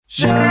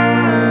Well,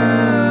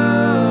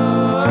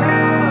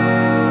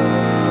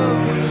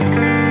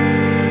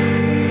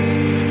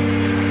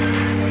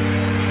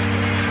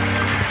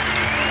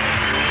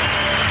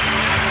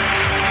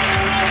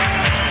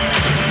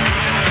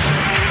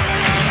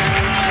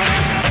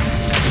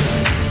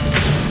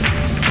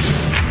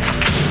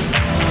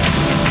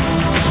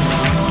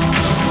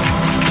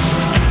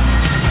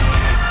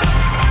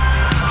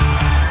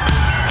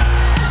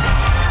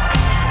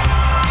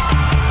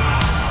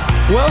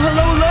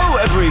 hello,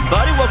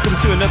 everybody. Welcome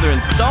to another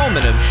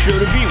installment of Show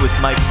to Be with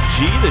Mike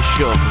G, the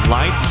show of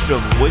life, the show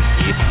of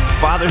whiskey,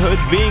 fatherhood,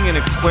 being an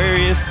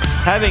Aquarius,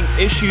 having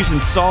issues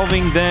and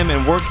solving them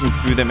and working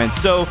through them, and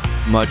so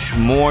much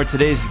more.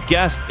 Today's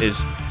guest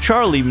is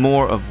Charlie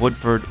Moore of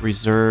Woodford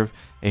Reserve,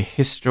 a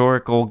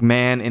historical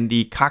man in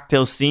the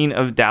cocktail scene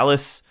of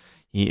Dallas.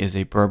 He is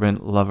a bourbon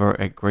lover,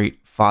 a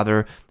great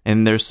father,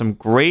 and there's some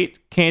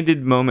great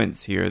candid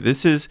moments here.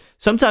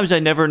 Sometimes I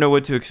never know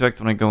what to expect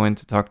when I go in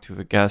to talk to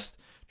a guest.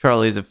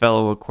 Charlie is a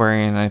fellow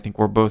Aquarian, and I think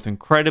we're both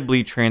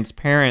incredibly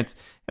transparent,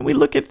 and we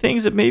look at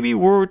things that maybe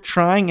we're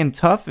trying and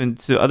tough, and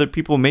to other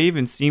people may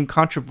even seem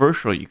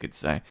controversial, you could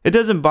say. It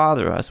doesn't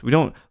bother us. We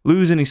don't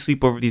lose any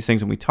sleep over these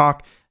things, and we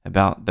talk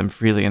about them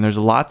freely, and there's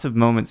lots of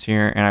moments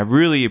here, and I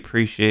really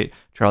appreciate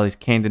Charlie's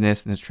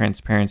candidness and his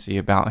transparency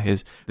about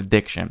his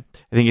addiction.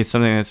 I think it's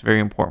something that's very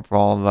important for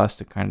all of us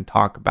to kind of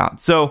talk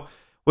about. So,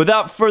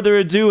 without further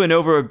ado, and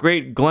over a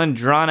great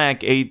GlenDronach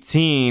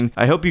 18,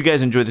 I hope you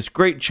guys enjoy this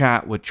great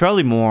chat with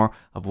Charlie Moore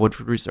of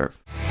Woodford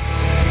Reserve.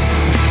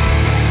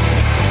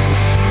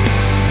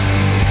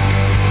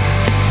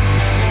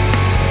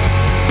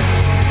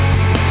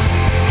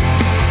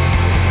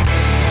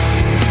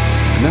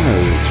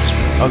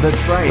 Oh,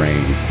 that's right.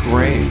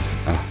 Rain.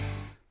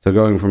 So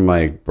going from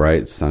like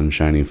bright,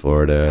 sunshiny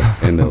Florida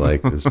into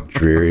like this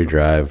dreary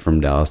drive from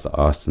Dallas to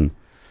Austin.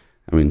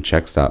 I mean,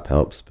 check stop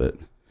helps, but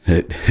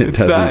it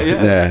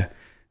doesn't. That,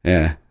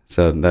 yeah.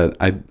 So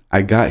that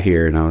I got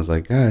here and I was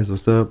like, guys,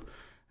 what's up?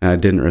 And I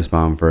didn't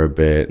respond for a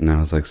bit, and I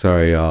was like,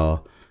 sorry,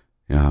 y'all.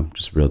 Yeah, I'm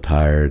just real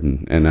tired.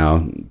 And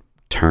now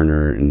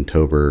Turner and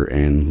Tober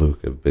and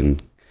Luke have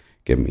been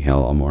giving me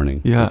hell all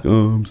morning. Yeah. Like,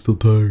 oh, I'm still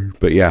tired.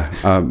 But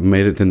yeah,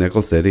 made it to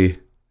Nickel City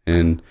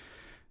and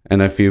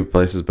a few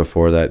places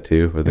before that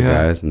too with the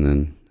guys,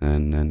 and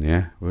then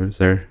yeah, was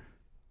there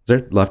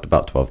left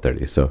about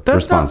 12:30. So that's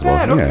responsible.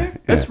 Not bad. Okay, Yeah,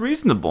 that's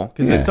reasonable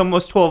because it's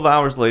almost 12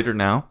 hours later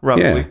now,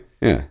 roughly.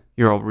 Yeah.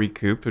 You're all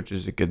recouped, which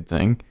is a good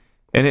thing.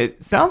 And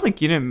it sounds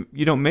like you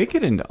don't make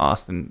it into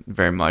Austin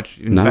very much.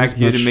 In fact,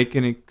 you had to make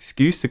an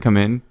excuse to come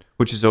in,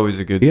 which is always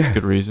a good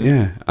reason.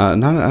 Yeah.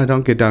 I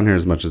don't get down here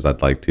as much as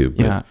I'd like to.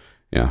 But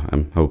yeah,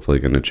 I'm hopefully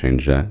going to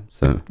change that.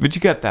 So, but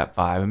you got that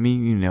vibe. I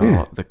mean,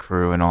 the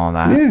crew and all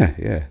that.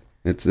 Yeah.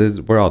 It's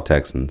we're all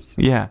Texans.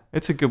 Yeah,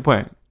 it's a good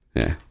point.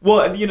 Yeah.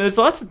 Well, there's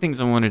lots of things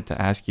I wanted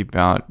to ask you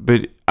about,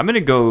 but I'm going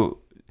to go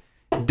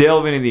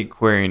delve into the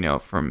Aquarian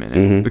note for a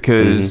minute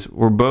because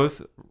we're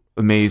both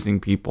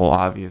amazing people,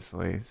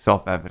 obviously,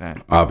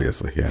 self-evident.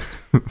 Obviously, yes.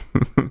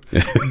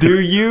 Do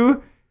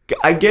you?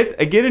 I get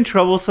in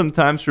trouble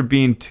sometimes for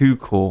being too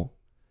cool.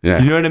 Yeah.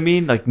 Do you know what I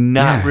mean? Like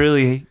not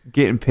really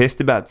getting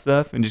pissed about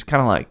stuff and just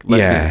kind of like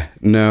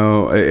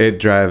No, it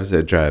drives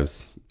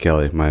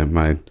Kelly,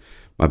 my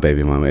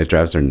baby mama. It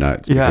drives her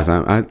nuts because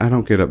I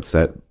don't get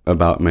upset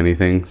about many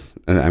things.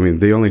 I mean,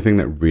 the only thing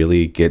that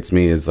really gets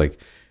me is like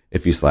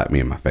if you slap me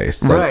in my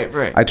face.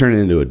 Right. I turn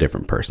into a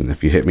different person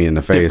if you hit me in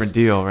the face. Different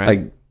deal, right?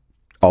 Like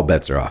all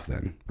bets are off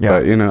then. Yeah.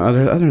 But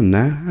other than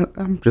that,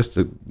 I'm just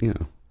a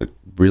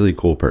really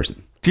cool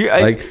person.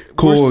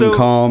 Cool and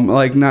calm,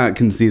 like not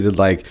conceited,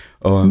 like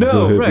I'm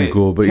so hip and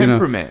cool, but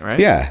temperament, right?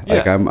 Yeah,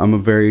 like I'm a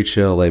very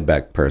chill, laid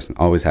back person.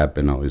 Always have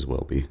been, always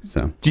will be.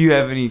 So, do you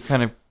have any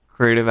kind of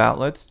creative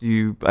outlets?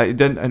 I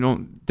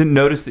didn't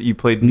notice that you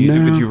played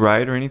music. Did you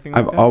write or anything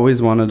like that? I've always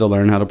wanted to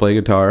learn how to play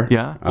guitar.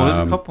 Yeah. Well,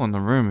 there's a couple in the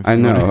room. I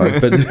know,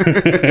 but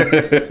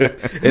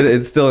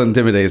it still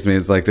intimidates me.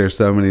 It's like there's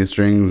so many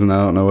strings and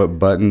I don't know what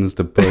buttons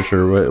to push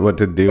or what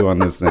to do on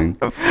this thing.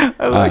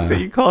 I like that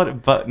you called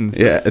it buttons.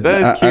 Yeah.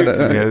 That is cute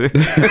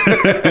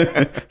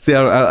to me. See,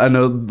 I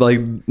know like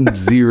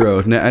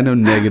zero. I know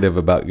negative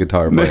about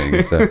guitar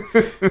playing. So,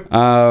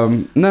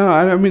 no,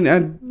 I mean,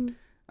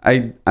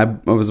 I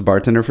was a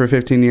bartender for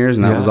 15 years,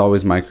 and that was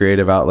always my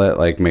creative outlet,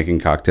 like making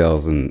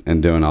cocktails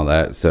and doing all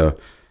that. So,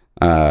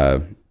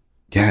 now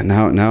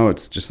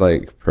it's just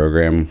like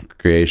program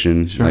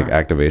creation, like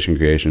activation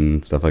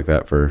creation, stuff like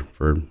that for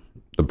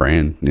the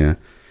brand. Yeah.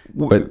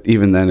 But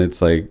even then,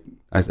 it's like,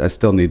 I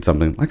still need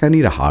something. Like I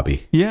need a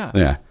hobby. Yeah.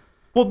 Yeah.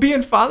 Well,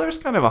 being father is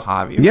kind of a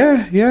hobby.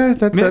 Right? Yeah.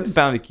 That's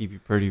bound to keep you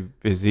pretty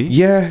busy.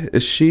 Yeah,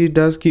 she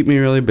does keep me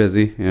really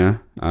busy. Yeah.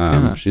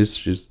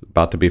 She's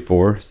about to be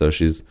 4, so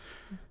she's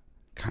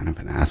kind of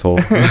an asshole.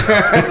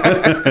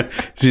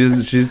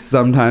 she's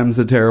sometimes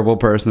a terrible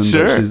person,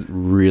 but she's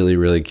really,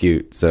 really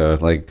cute. So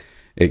like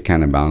it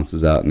kind of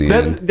balances out in the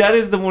end. That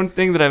is the one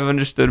thing that I've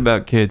understood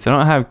about kids. I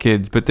don't have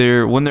kids, but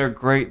when they're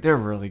great, they're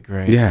really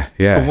great. Yeah.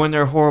 But when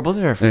they're horrible,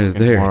 they're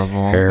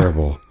horrible.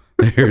 Terrible.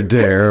 You're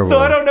terrible. So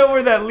I don't know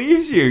where that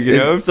leaves you. You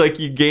know, it's like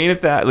you gain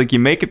like you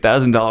make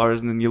 $1,000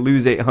 and then you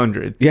lose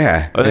 $800.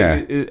 Yeah.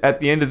 At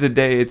the end of the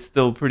day, it's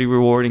still a pretty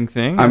rewarding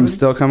thing. I'm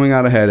still coming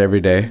out ahead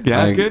every day.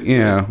 Yeah, like, good. You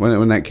know,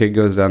 when that kid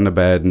goes down to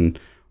bed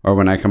or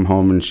when I come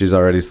home and she's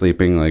already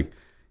sleeping, like,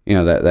 you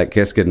know, that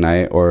kiss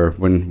goodnight, or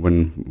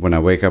when I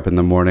wake up in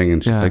the morning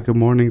and she's like, "Good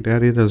morning,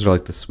 Daddy." Those are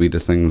like the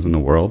sweetest things in the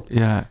world.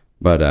 Yeah.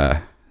 But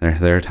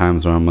there are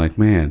times when I'm like,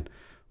 man,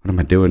 what am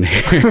I doing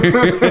here? Dude,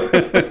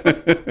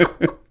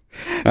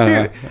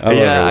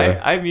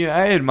 I mean,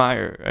 I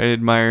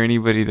admire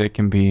anybody that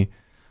can be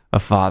a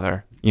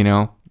father. You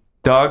know,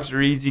 dogs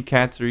are easy,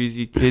 cats are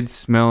easy, kids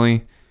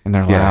smelly, and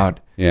they're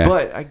loud. Yeah.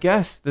 But I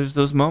guess there's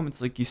those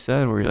moments, like you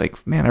said, where you're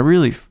like, man, I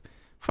really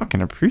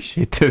fucking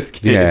appreciate this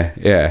kid.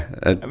 Yeah.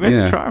 I mean,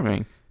 it's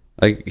charming.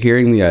 Like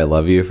hearing the "I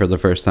love you" for the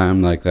first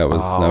time, like that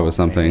was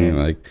something.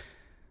 Man.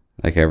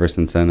 Like ever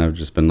since then, I've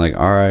just been like,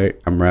 all right,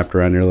 I'm wrapped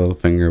around your little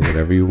finger,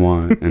 whatever you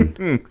want.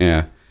 And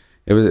yeah,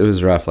 it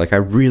was rough. Like I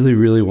really,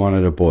 really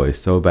wanted a boy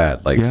so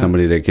bad, like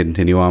somebody to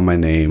continue on my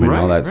name and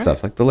all that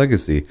stuff, like the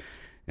legacy.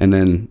 And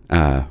then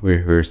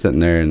we were sitting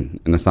there in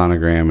a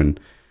sonogram,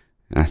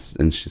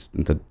 and she's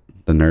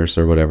the nurse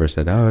or whatever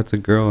said, "Oh, it's a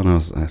girl," and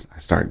I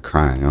started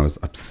crying. I was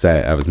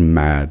upset. I was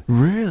mad.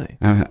 Really?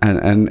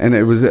 And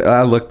it was.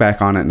 I look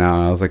back on it now,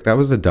 and I was like, that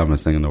was the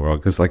dumbest thing in the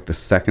world. Because like the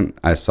second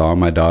I saw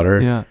my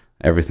daughter,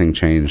 everything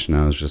changed, and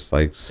I was just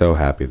like so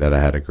happy that I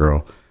had a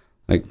girl.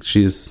 Like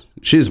she's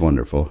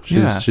wonderful.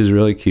 She's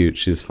really cute.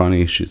 She's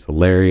funny. She's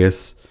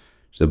hilarious.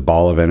 She's a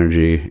ball of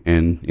energy,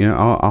 and you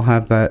know I'll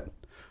have that.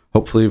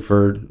 Hopefully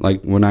for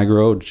like when I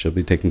grow old, she'll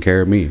be taking care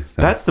of me.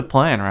 So. That's the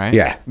plan, right?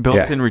 Yeah.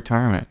 Built-in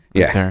retirement.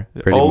 Right there.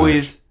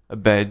 Always a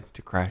bed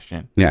to crash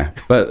in. Yeah.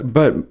 But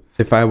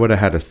if I would have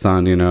had a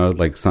son, you know,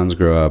 like sons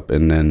grow up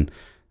and then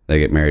they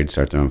get married,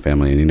 start their own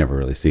family, and you never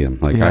really see them.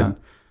 Like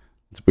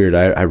it's weird.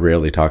 I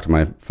rarely talk to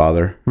my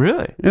father.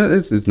 Really? Yeah,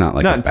 it's not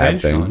like a bad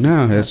thing.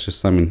 No, it's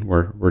just, I mean,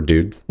 we're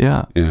dudes.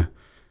 Yeah. Yeah.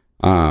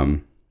 Well,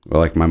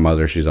 like my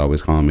mother, she's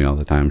always calling me all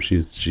the time.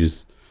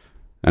 She's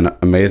an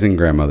amazing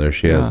grandmother.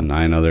 She has 8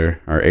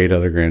 other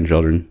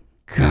grandchildren.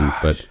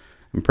 But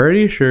I'm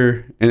pretty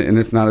sure, and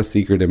it's not a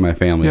secret in my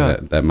family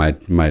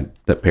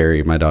that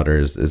Perry, my daughter,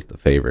 is the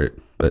favorite.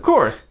 But of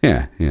course.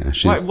 Yeah.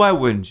 Why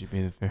wouldn't you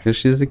be the favorite? Because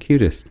she's the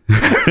cutest.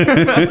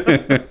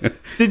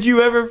 Did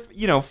you ever,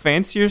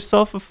 fancy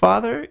yourself a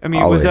father? I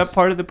mean, always. Was that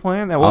part of the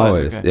plan? That was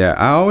always. Okay. Yeah,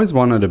 I always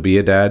wanted to be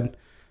a dad.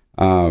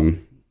 I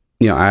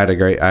have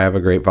a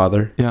great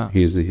father. Yeah.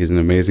 He's an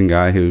amazing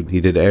guy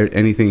he did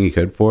anything he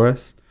could for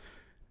us.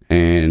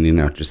 And,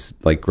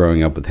 just like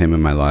growing up with him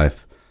in my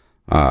life,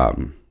 I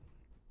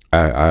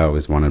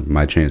always wanted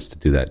my chance to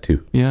do that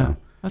too. Yeah.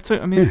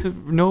 So. It's a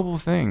noble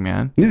thing,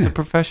 man. Yeah. It's a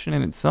profession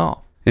in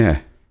itself.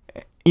 Yeah.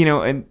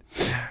 And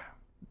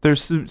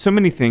there's so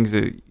many things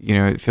that,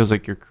 it feels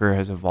like your career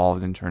has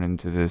evolved and turned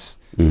into this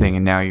thing.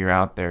 And now you're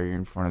out there, you're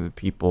in front of the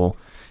people,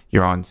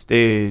 you're on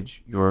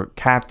stage, you're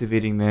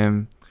captivating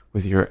them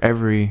with your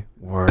every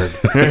word.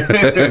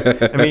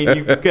 I mean,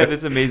 you've got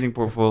this amazing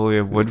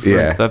portfolio of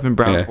Woodford stuff and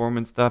Brown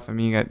Foreman stuff. I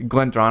mean, you got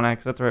GlenDronach.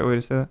 Is that the right way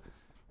to say that?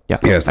 Yeah.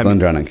 Yes,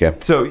 GlenDronach, yeah.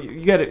 So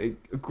you got a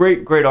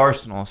great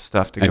arsenal of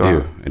stuff to go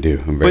on. I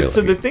do. I'm very lucky.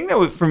 So the thing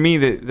for me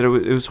that it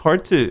was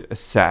hard to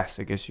assess,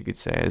 I guess you could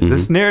say, is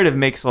this narrative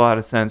makes a lot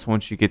of sense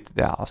once you get to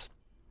Dallas.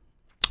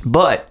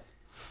 But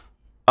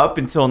up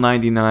until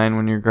 99,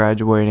 when you're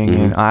graduating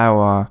in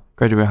Iowa,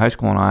 graduating high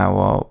school in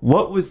Iowa,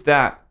 what was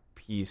that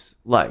piece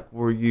like?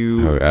 Were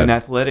you an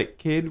athletic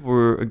kid?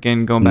 Going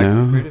back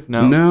to creative?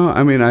 No.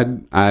 I mean,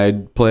 I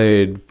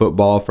played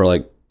football for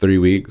like 3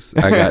 weeks.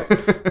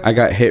 I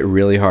got hit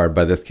really hard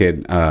by this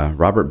kid,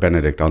 Robert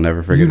Benedict. I'll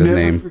never forget his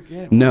name.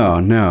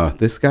 No.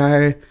 This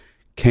guy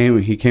came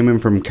in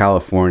from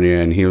California,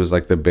 and he was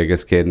like the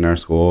biggest kid in our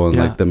school and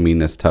like the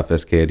meanest,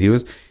 toughest kid. He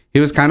was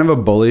kind of a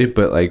bully,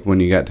 but like when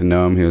you got to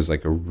know him, he was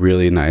like a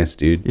really nice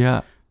dude.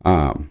 Yeah.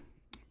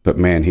 But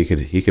man, he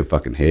could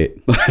fucking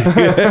hit.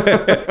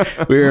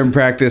 We were in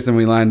practice and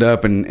we lined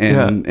up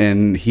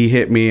and he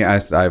hit me.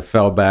 I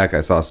fell back.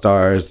 I saw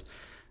stars.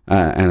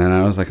 And then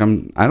I was like,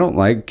 I don't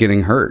like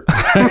getting hurt.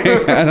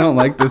 I don't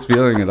like this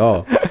feeling at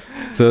all.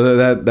 So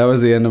that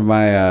was the end of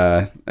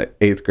my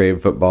 8th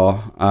grade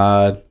football.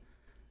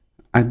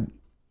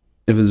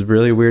 It was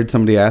really weird.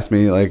 Somebody asked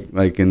me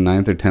like in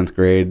 9th or 10th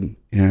grade,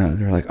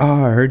 they're like,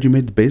 "Oh, I heard you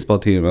made the baseball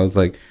team." I was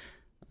like,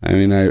 I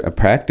mean, I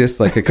practiced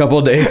like a couple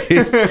of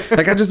days.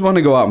 Like, I just want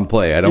to go out and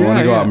play. I don't want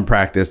to go out and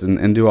practice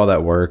and do all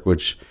that work,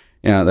 which,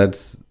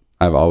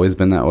 I've always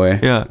been that way.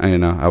 Yeah.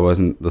 I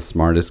wasn't the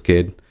smartest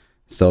kid.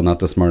 Still not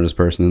the smartest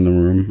person in the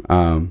room.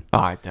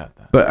 I doubt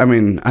that. But I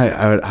mean,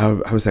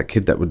 I was that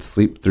kid that would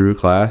sleep through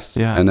class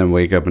and then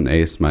wake up and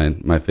ace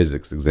my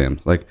physics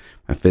exams. Like,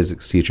 my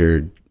physics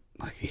teacher,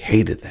 like, he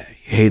hated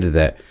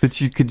that. That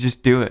you could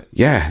just do it.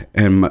 Yeah.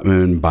 And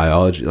in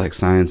biology, like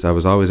science, I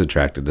was always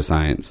attracted to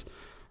science.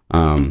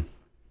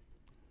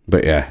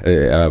 But yeah,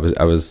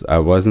 I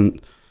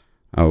wasn't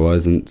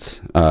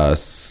a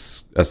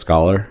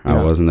scholar. Yeah.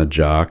 I wasn't a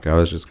jock. I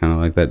was just kind of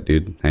like that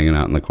dude hanging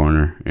out in the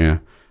corner. Yeah.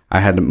 I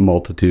had a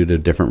multitude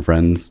of different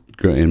friends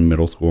in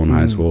middle school and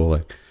high school,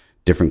 like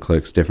different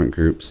cliques, different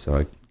groups.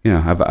 So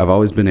I've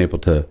always been able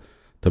to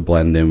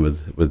blend in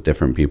with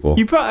different people.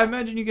 I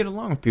imagine you get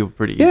along with people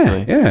pretty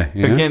easily. Yeah.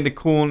 Again, the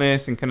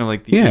coolness and kind of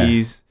like the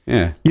ease.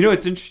 Yeah. You know,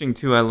 it's interesting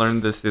too. I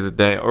learned this the other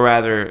day, or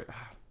rather,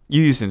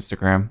 you use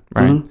Instagram,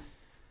 right?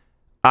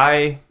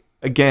 I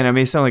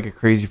may sound like a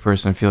crazy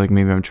person. I feel like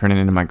maybe I'm turning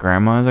into my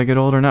grandma as I get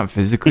older, not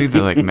physically,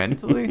 but like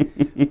mentally.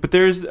 But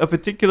there's a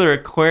particular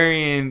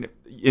Aquarian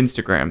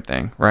Instagram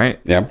thing, right?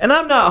 Yeah. And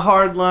I'm not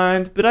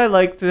hard-lined, but I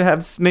like to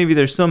have, maybe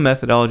there's some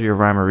methodology or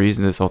rhyme or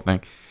reason to this whole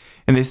thing.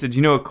 And they said,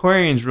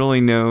 Aquarians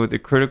really know the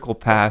critical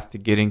path to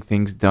getting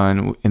things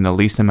done in the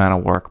least amount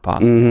of work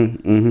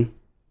possible.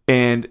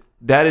 And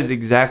that is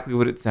exactly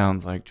what it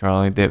sounds like,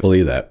 Charlie.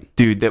 Believe that.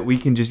 Dude, that we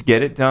can just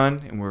get it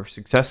done and we're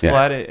successful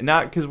at it. And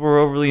not because we're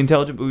overly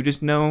intelligent, but we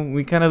just know,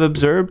 we kind of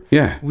observe.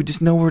 Yeah. We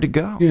just know where to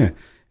go. Yeah.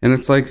 And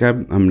it's like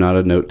I'm not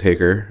a note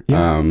taker.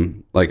 Yeah.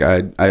 Like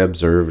I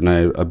observe and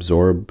I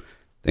absorb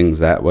things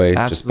that way.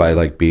 Absolutely. Just by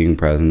like being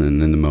present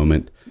and in the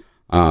moment.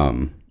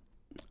 I'm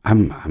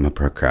a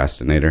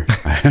procrastinator.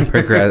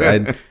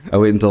 I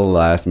wait until the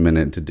last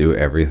minute to do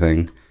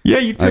everything. Yeah,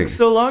 you took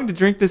so long to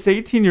drink this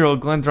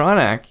 18-year-old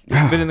Glendronach.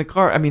 It's been in the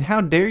car. I mean, how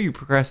dare you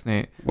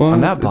procrastinate on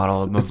that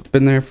bottle? It's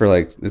been there for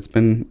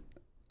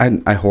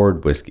I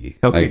hoard whiskey.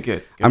 Okay,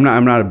 good. I'm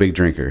not a big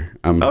drinker.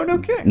 Oh, no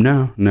kidding.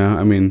 No.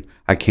 I mean,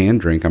 I can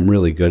drink. I'm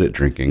really good at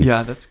drinking.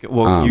 Yeah, that's good.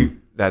 Well,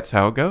 that's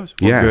how it goes.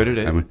 We're good at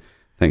it. I mean,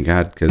 thank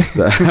God, because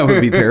I would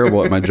be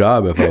terrible at my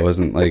job if I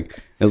wasn't like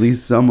at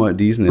least somewhat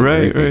decent at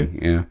drinking.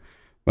 Right. Yeah.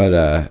 But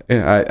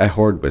I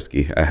hoard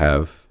whiskey. I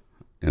have,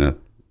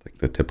 like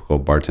the typical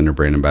bartender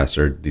brand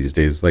ambassador these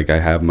days. Like I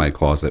have my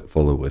closet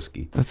full of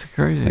whiskey. That's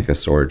crazy. Like a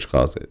storage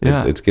closet.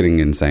 Yeah. It's getting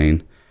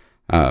insane.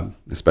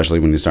 Especially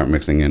when you start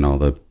mixing in all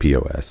the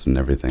POS and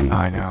everything.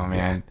 I know,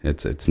 man.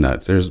 It's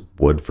nuts. There's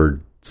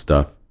Woodford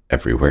stuff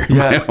everywhere in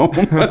my home.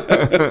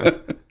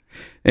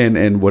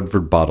 and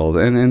Woodford bottles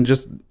and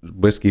just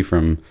whiskey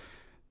from,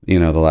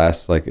 the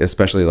last, like,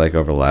 especially like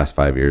over the last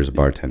 5 years of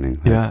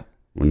bartending. Like,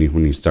 when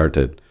you start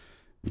to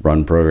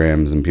run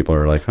programs and people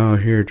are like, oh,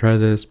 here, try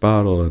this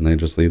bottle. And they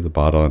just leave the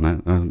bottle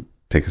and I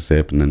take a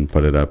sip and then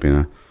put it up,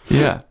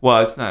 Yeah.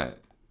 Well, it's a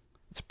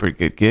pretty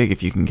good gig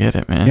if you can get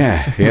it, man.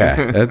 Yeah.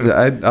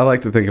 I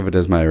like to think of it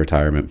as my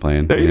retirement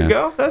plan. There you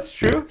go. That's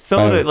true. Yeah.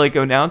 Selling it like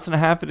an ounce and a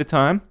half at a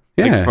time.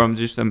 Yeah. Like from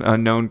just some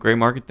unknown gray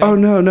market thing. Oh,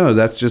 no.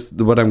 That's just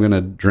what I'm going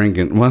to drink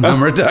when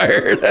I'm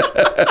retired.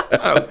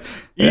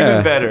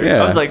 Even better.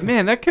 Yeah. I was like,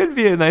 man, that could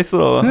be a nice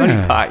little honey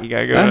pot you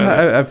got going on.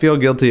 I feel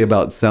guilty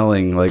about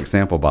selling like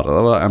sample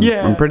bottles.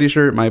 I'm pretty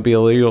sure it might be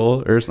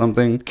illegal or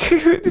something.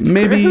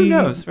 Maybe who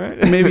knows, right?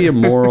 Maybe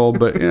immoral,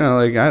 but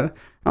like I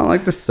don't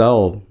like to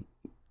sell.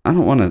 I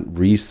don't want to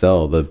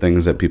resell the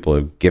things that people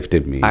have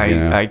gifted me.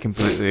 I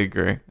completely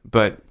agree.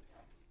 But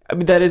I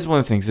mean, that is one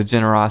of the things, the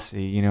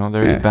generosity,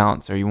 there's a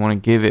balance there. You want to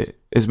give it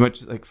as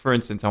much, like, for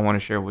instance, I want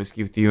to share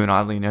whiskey with you, and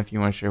oddly enough, you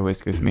want to share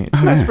whiskey with me.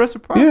 It's nice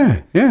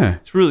reciprocity. Yeah.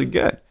 It's really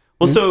good.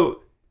 Well,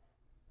 so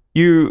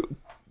you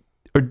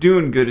are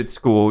doing good at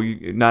school.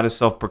 You're not a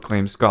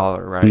self-proclaimed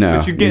scholar, right? No.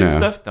 But you're getting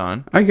stuff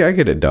done. I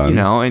get it done.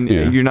 And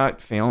you're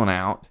not failing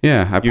out.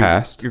 Yeah, I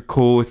passed. You're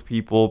cool with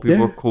people.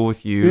 People are cool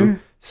with you. Yeah.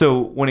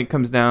 So when it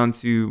comes down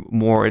to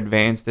more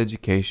advanced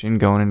education,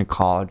 going into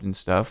college and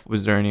stuff,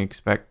 was there any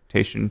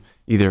expectation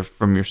either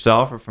from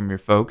yourself or from your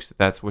folks that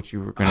that's what you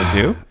were going to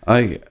do?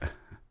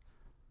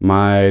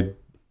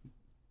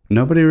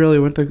 Nobody really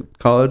went to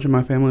college in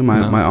my family.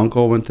 My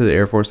uncle went to the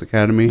Air Force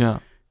Academy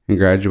and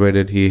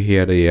graduated. He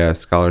had a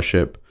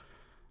scholarship.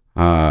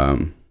 But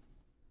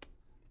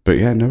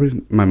yeah,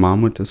 nobody. My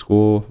mom went to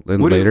school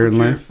later in life.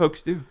 What did your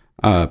folks do?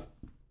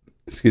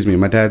 Excuse me,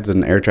 my dad's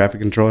an air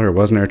traffic controller.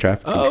 Was an air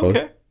traffic controller.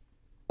 Okay.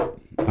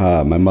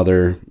 My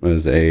mother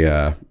was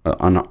an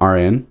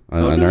RN,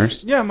 a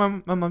nurse. Yeah,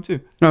 my mom too.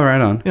 Oh,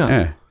 right on.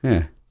 Yeah.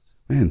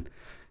 Man.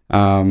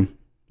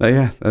 But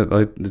yeah,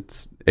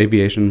 it's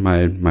aviation.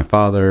 My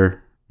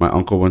father, my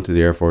uncle went to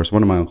the Air Force.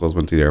 One of my uncles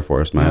went to the Air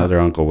Force. My other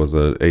uncle was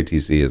a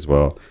ATC as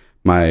well.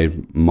 My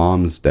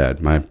mom's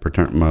dad, my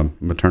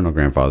maternal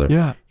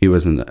grandfather, he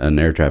was an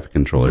air traffic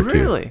controller too.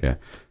 Really? Yeah.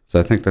 So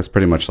I think that's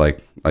pretty much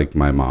like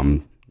my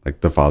mom,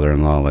 like the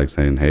father-in-law, like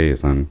saying, "Hey,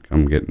 son,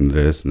 come get into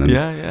this," and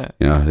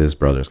then his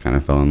brothers kind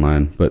of fell in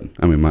line. But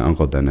I mean, my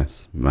uncle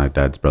Dennis, my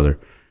dad's brother,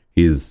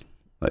 he was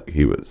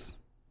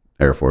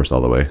Air Force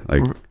all the way.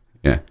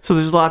 So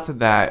there's lots of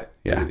that.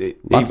 Yeah,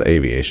 lots of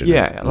aviation.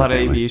 Yeah, a lot of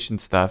aviation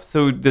stuff.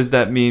 So does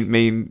that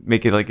mean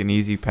make it like an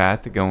easy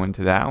path to go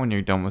into that when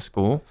you're done with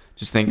school?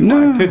 Just thinking,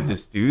 I could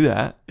just do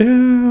that.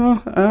 Yeah,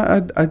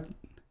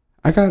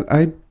 I got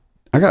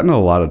into a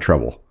lot of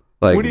trouble.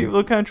 Like,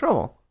 what kind of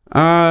trouble?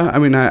 I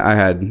mean, I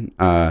had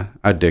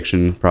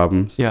addiction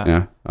problems.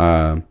 Yeah.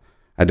 I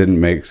didn't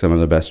make some of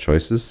the best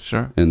choices.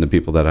 Sure. In the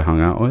people that I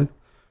hung out with,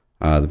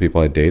 the people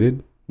I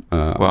dated.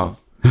 Well,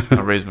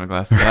 I'll raise my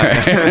glass to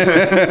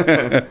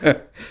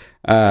that.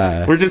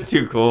 We're just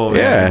too cool.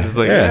 Man. It's just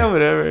like,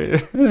 whatever.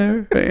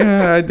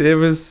 But it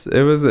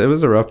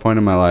was a rough point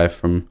in my life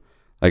from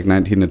like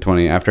 19 to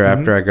 20. After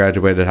I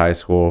graduated high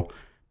school,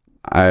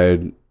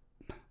 I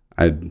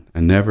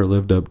never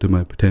lived up to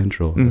my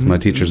potential, as my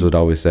teachers would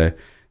always say.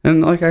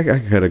 And like I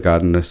could have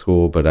gotten to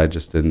school, but I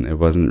just didn't. It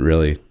wasn't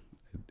really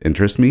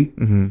interest me.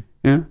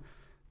 Yeah.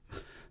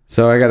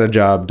 So I got a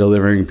job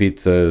delivering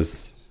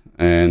pizzas,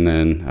 and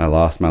then I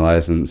lost my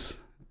license,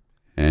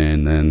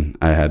 and then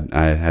I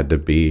had to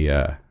be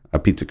a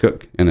pizza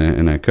cook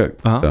and a cook.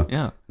 So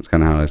that's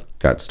kind of how I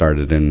got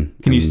started. Can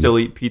you still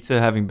eat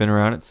pizza having been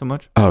around it so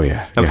much? Oh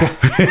yeah. Okay.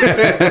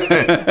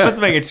 Yeah. Let's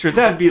make it sure.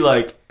 That'd be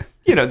like,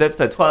 that's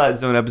that Twilight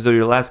Zone episode.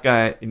 You're the last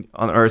guy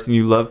on Earth, and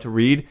you love to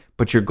read,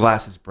 but your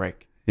glasses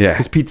break. Yeah.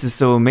 Because pizza's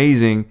so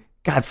amazing.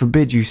 God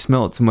forbid you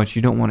smell it so much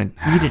you don't want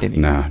to eat it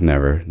anymore. No,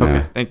 never. No.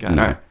 Okay, thank God.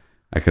 No. All right.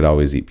 I could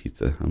always eat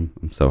pizza.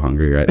 I'm so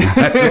hungry right now.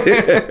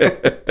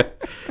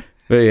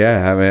 But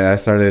yeah, I mean, I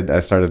started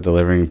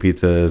delivering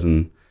pizzas,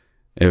 and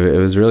it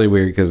was really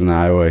weird because in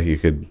Iowa you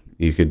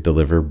could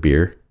deliver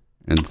beer,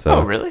 and so.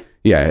 Oh, really?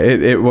 Yeah,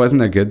 it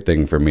wasn't a good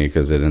thing for me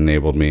because it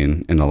enabled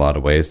me in a lot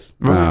of ways.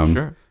 Right,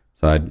 sure.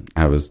 So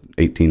I was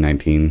 18,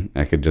 19.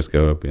 I could just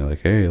go up and be like,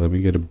 hey, let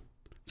me get a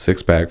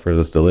 6-pack for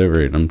this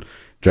delivery, and I'm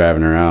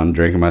driving around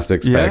drinking my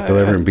 6-pack,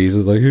 delivering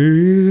pizzas like, here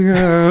you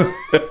go.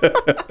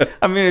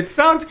 I mean, it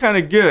sounds kind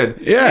of good.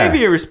 Yeah.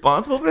 Maybe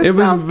irresponsible, but it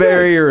was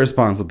very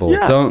irresponsible.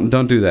 Yeah.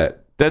 Don't do that.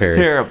 That's Perry.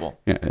 Terrible.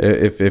 Yeah.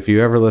 If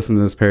you ever listen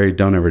to this, Perry,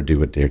 don't ever do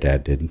what your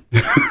dad did.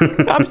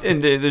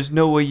 And there's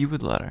no way you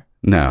would let her.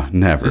 No,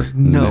 never. There's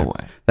no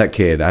way. That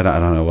kid, I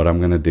don't know what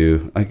I'm gonna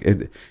do. Like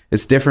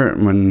it's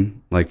different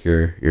when like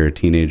you're a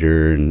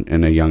teenager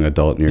and a young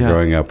adult and you're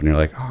growing up and you're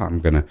like, oh, I'm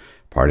gonna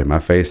party my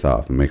face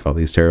off and make all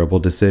these terrible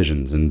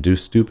decisions and do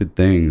stupid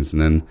things.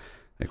 And then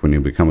like when you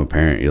become a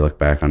parent, you look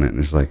back on it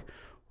and it's like,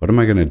 what am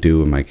I going to do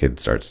when my kid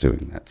starts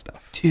doing that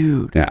stuff?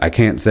 Dude. Yeah, I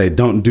can't say,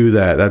 don't do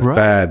that. That's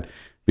bad,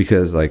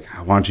 because like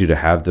I want you to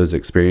have those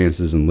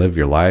experiences and live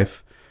your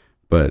life.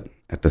 But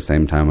at the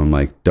same time, I'm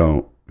like,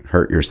 don't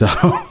hurt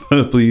yourself.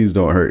 Please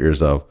don't hurt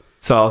yourself.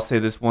 So I'll say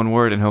this one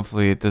word and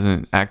hopefully it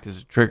doesn't act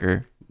as a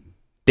trigger.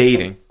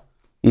 Dating.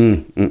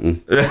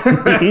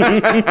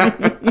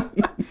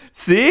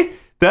 See?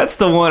 That's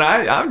the one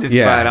I'm just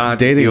right on.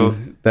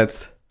 Dating.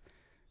 That's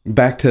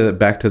back to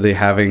the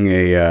having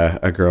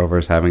a girl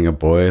versus having a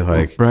boy.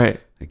 Like right.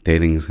 Like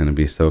dating is going to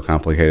be so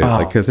complicated.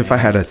 Like because if I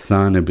had a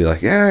son, it'd be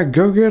like, yeah,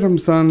 go get him,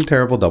 son.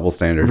 Terrible double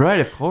standard. Right,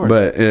 of course.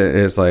 But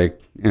it's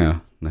like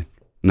like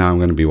now I'm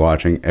going to be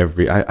watching I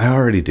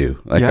already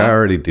do. Like I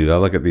already do. I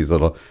look at these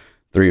little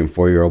 3 and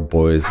 4-year-old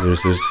boys.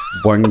 There's just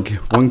one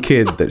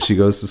kid that she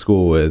goes to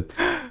school with,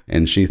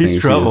 and she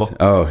thinks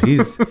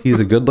he's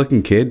a good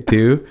looking kid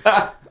too.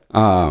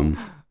 And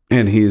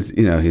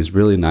he's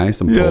really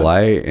nice and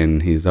polite,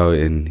 and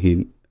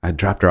I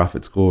dropped her off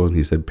at school and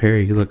he said,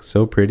 Perry, you look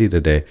so pretty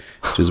today.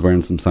 She was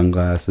wearing some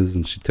sunglasses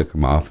and she took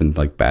them off and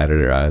like batted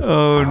her eyes.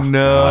 Oh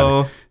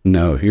no. God.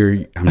 No,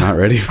 I'm not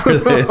ready for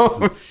this.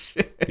 Oh,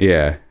 shit.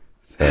 Yeah.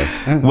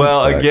 So,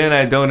 well, again,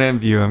 I don't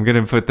envy you. I'm going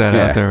to put that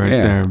out there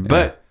there.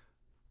 But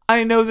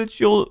I know that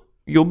you'll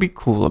be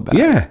cool about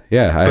it.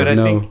 Yeah.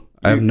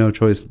 I have no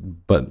choice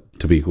but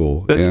to be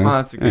cool.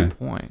 That's a good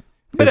point.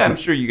 But I'm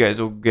sure you guys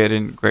will get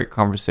in great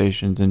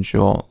conversations and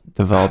she'll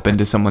develop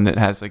into someone that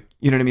has like,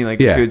 you know what I mean? Like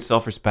good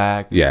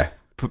self-respect. Yeah.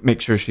 Make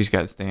sure she's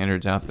got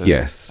standards out there.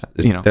 Yes.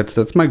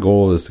 That's my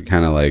goal, is to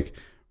kind of like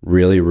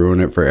really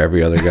ruin it for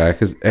every other guy.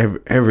 Cause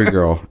every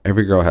girl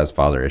has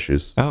father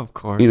issues. Oh, of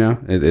course.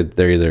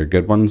 They're either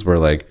good ones where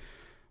like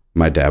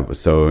my dad was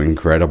so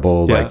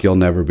incredible. Yeah. Like you'll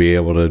never be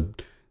able to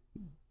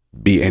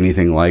be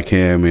anything like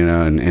him,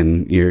 and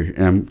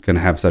I'm gonna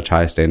have such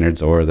high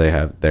standards, or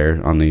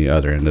they're on the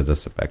other end of the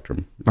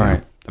spectrum.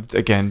 Right.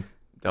 Again,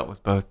 dealt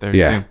with both there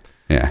too.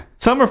 Yeah.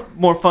 Some are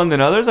more fun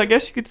than others, I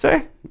guess you could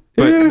say.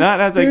 But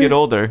not as I get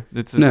older.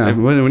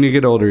 When you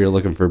get older, you're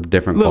looking for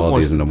different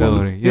qualities in a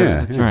woman.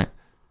 Yeah, that's right.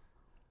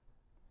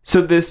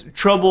 So this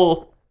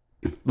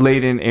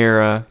trouble-laden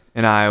era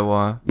in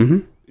Iowa,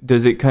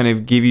 does it kind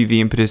of give you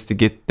the impetus to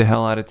get the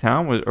hell out of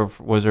town, or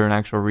was there an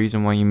actual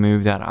reason why you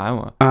moved out of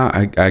Iowa?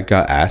 I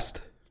got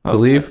asked to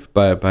leave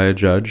by a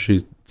judge.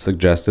 She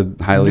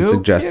highly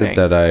suggested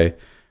that I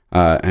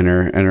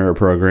enter a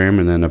program,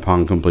 and then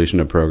upon completion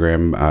of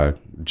program,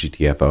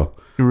 GTFO.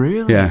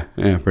 Really? Yeah,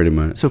 pretty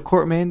much. So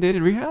court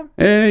mandated rehab?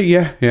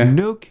 Yeah.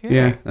 No kidding.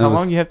 Yeah, how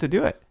long do you have to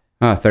do it?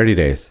 30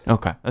 days.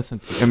 Okay, that's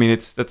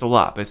a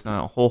lot, but it's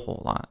not a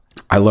whole lot.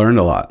 I learned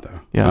a lot though.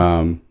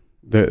 Yeah.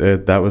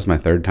 That was my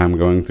third time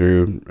going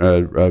through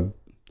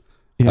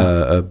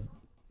a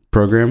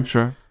program.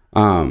 Sure.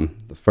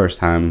 The first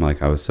time,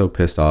 like I was so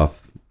pissed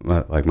off,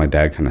 like my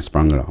dad kind of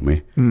sprung it on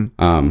me.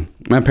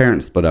 My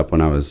parents split up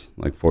when I was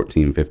like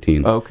 14,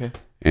 15. Oh, okay.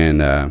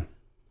 And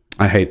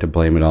I hate to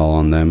blame it all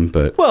on them,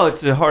 but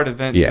it's a hard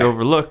event to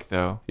overlook,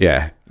 though.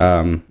 Yeah.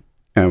 And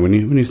when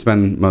you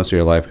spend most of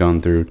your life going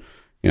through,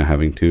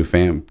 having two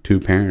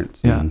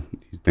parents, and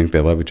you think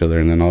they love each other,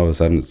 and then all of a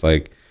sudden it's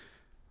like,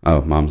 oh,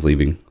 mom's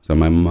leaving. So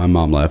my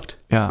mom left.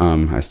 Yeah.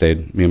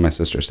 Me and my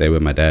sister stayed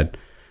with my dad.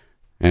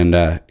 And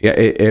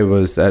it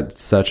was at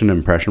such an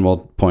impressionable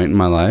point in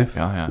my life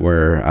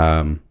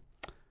where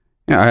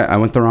Yeah, I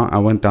went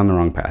down the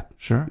wrong path.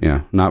 Sure.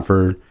 Yeah, not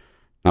for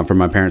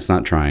my parents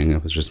not trying.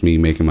 It was just me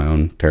making my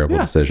own terrible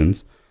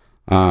decisions.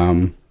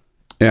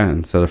 Yeah,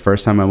 and so the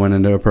first time I went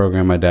into a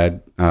program, my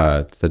dad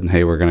said,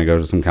 "Hey, we're going to go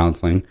to some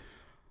counseling."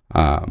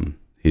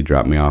 He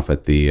dropped me off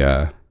at the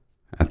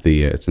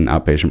it's an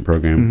outpatient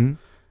program,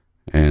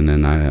 and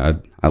then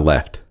I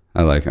left.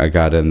 I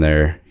got in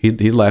there.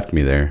 He left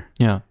me there.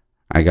 Yeah.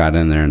 I got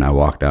in there and I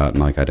walked out,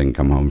 and I didn't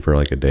come home for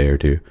a day or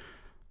two.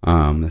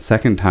 The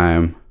second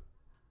time,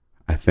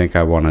 I think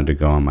I wanted to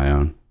go on my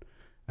own.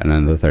 And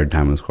then the third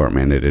time was court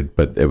mandated,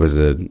 but it was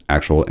an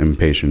actual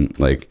inpatient.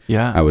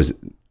 I was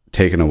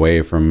taken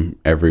away from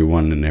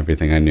everyone and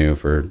everything I knew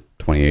for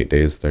 28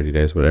 days, 30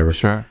 days, whatever.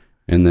 Sure.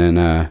 And then,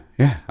 I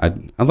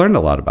learned a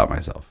lot about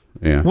myself.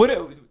 Yeah.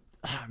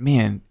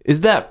 Man,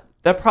 is that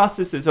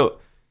process is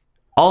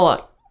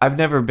I've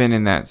never been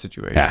in that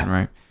situation,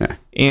 right? Yeah.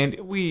 And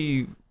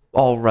we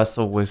all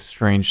wrestle with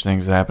strange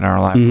things that happen in our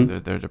life, whether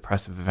they're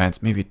depressive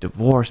events, maybe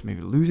divorce,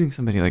 maybe losing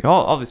somebody,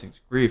 all these things,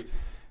 grief.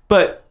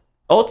 But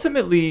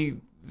ultimately,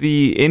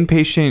 the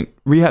inpatient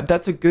rehab,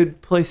 that's a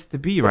good place to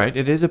be, right?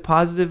 It is a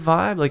positive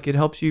vibe. It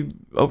helps you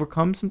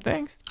overcome some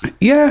things.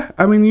 Yeah.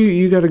 I mean,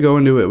 you got to go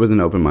into it with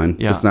an open mind.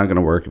 Yeah. It's not going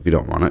to work if you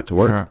don't want it to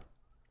work.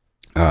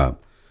 Sure.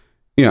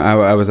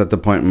 I was at the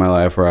point in my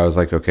life where I was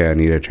like, okay, I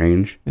need a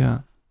change. Yeah.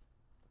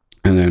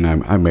 And then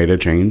I made a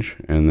change,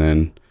 and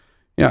then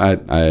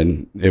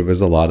it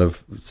was a lot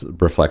of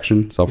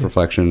self-reflection,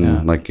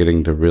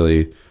 getting to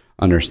really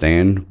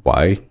understand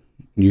why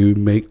you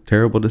make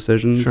terrible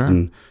decisions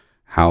and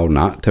how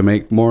not to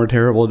make more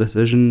terrible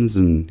decisions.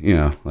 And,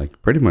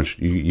 pretty much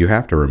you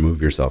have to remove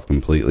yourself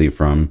completely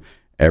from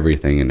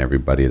everything and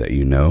everybody that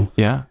you know.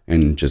 Yeah.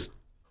 And just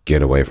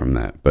get away from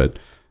that. But,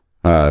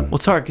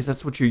 it's hard because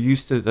that's what you're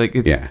used to.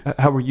 It's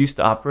how we're used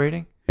to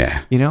operating.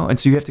 Yeah. And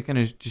so you have to kind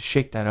of just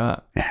shake that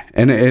up. Yeah.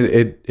 And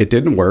it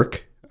didn't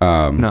work.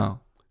 No.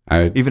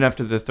 Even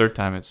after the third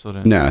time, it still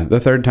didn't. No, the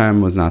third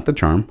time was not the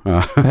charm.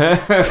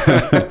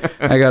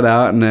 I got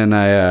out, and then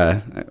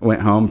I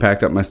went home,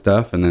 packed up my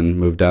stuff, and then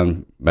moved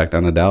back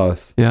down to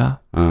Dallas. Yeah.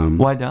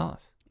 Why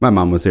Dallas? My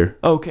mom was here.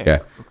 Oh, okay. Yeah.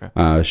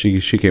 Okay.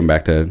 She came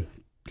back to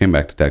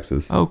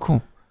Texas. Oh,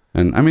 cool.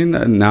 And I mean,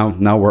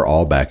 now we're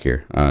all back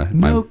here.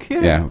 No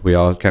kidding. Yeah, we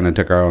all kind of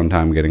took our own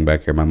time getting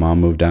back here. My mom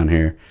moved down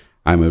here.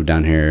 I moved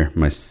down here.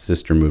 My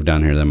sister moved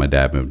down here. Then my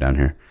dad moved down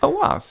here. Oh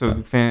wow!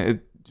 So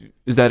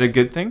is that a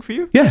good thing for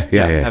you? Yeah.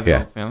 Having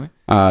a family.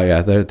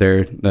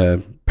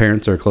 The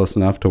parents are close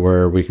enough to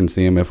where we can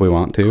see them if we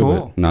want to,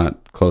 but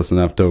not close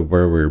enough to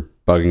where we're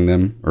bugging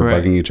them or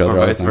bugging each other.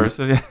 Or vice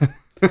versa.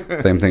 Yeah.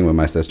 Same thing with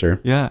my sister.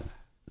 Yeah.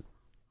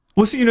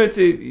 Well, so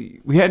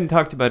we hadn't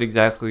talked about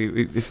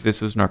exactly if this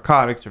was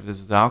narcotics or if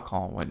this was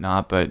alcohol and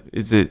whatnot, but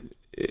is it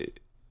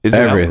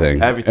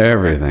everything?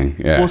 Everything.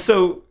 Yeah. Well,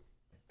 so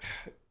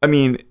I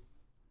mean,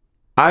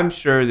 I'm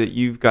sure that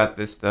you've got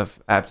this stuff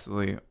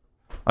absolutely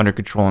under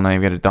control now.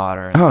 You've got a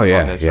daughter. And all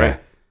this, right?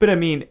 But I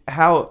mean,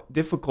 how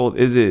difficult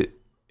is it?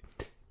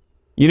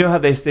 You know how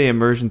they say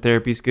immersion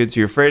therapy is good, so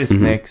you're afraid of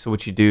snakes. So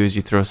what you do is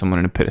you throw someone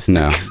in a pit of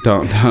snakes.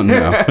 No,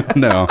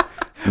 no.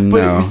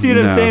 But you see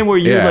what I'm saying? Where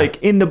you're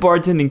in the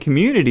bartending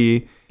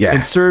community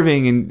and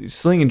serving and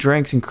slinging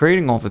drinks and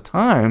creating all the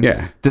time.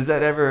 Yeah. Was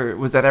that ever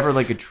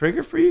a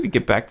trigger for you to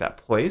get back to that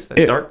place,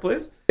 that dark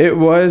place? It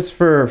was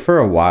for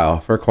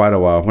quite a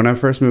while. When I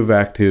first moved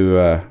back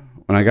to,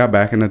 when I got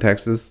back into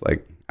Texas,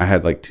 I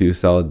had 2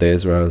 solid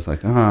days where I was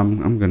like, oh,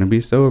 I'm going to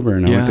be sober.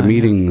 And I went to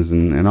meetings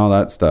and all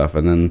that stuff.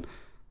 And then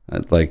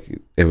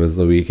it was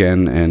the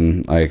weekend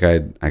and I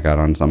got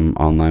on some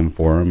online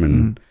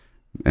forum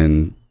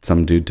and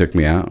some dude took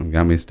me out and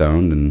got me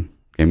stoned and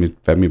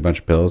fed me a bunch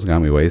of pills, got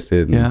me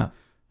wasted and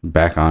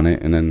back on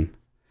it. And then,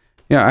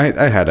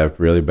 I had a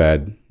really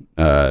bad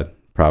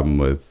problem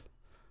with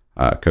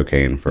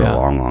cocaine for a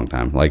long, long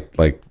time,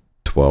 like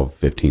 12,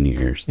 15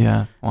 years.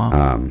 Yeah.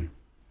 Wow.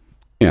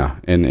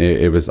 And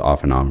it was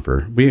off and on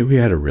we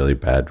had a really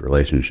bad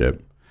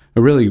relationship.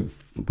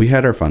 We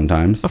had our fun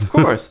times. Of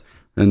course.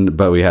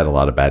 But we had a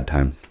lot of bad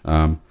times.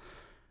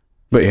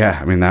 But yeah,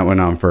 I mean, that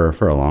went on for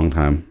a long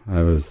time.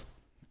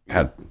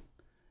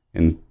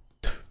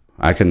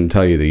 I couldn't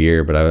tell you the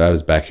year, but I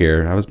was back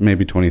here. I was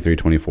maybe 23,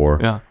 24.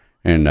 Yeah.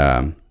 And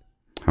I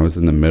was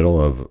in the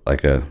middle of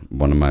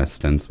one of my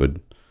stints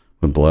would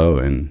blow.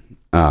 And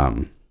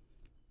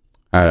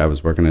I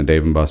was working at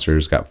Dave &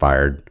 Buster's, got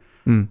fired.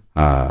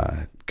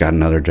 Got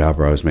another job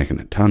where I was making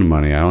a ton of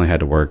money. I only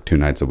had to work 2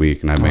 nights a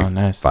week and I make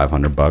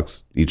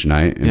 $500 each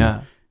night.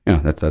 And,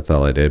 that's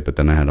all I did. But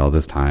then I had all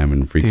this time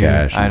and free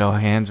cash. Idle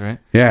hands, right?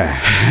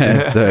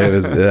 Yeah. So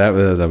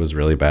that was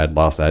really bad.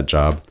 Lost that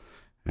job.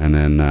 And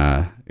then,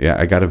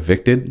 I got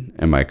evicted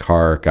and my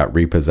car got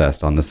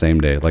repossessed on the same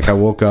day. I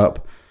woke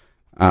up,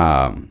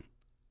 went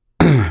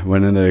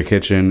into the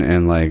kitchen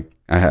and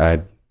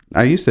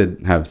I used to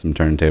have some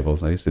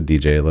turntables. I used to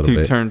DJ a little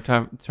bit.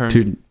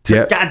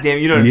 God damn,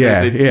 you know what I'm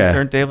saying? 2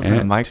 turntables and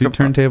a microphone.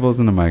 2 turntables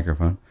and a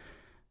microphone.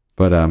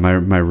 But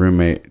my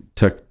roommate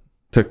took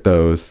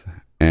those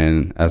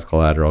and as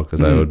collateral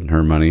because I owed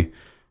her money.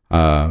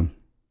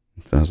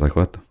 So I was like,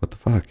 what the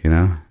fuck, you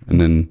know?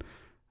 And then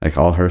like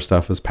all her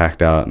stuff was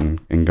packed out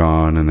and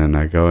gone. And then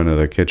I go into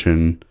the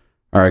kitchen,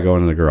 or I go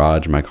into the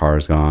garage and my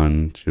car's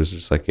gone. She was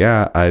just like,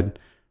 yeah,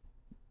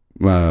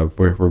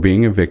 we're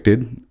being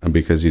evicted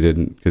because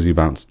you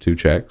bounced 2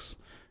 checks,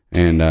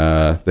 and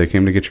they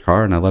came to get your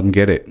car and I let them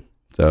get it.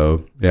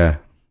 So yeah.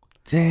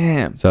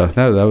 Damn. So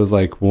that was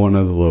like one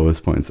of the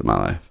lowest points of my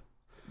life.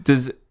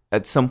 Does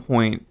at some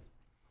point,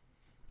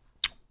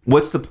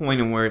 what's the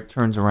point in where it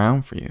turns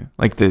around for you?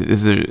 Like,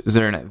 is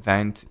there an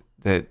event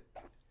that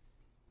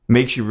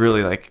makes you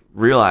really like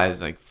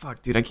realize like,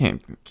 fuck, dude, I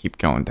can't keep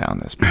going down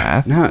this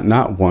path?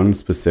 Not one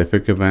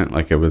specific event.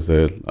 Like it was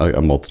a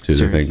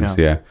multitude of things.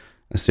 Yeah,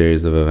 a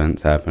series of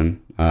events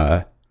happened.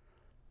 I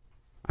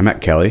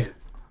met Kelly.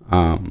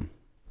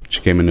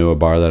 She came into a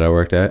bar that I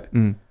worked at.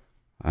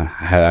 I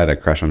had a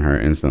crush on her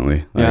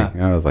instantly. Like,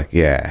 I was like,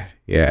 yeah.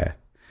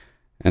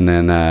 And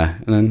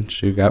then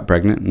she got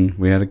pregnant and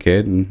we had a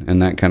kid,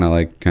 and that kind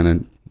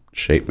of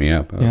shaped me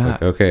up. I was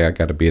like, okay, I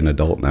got to be an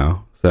adult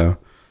now. So,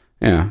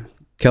 yeah,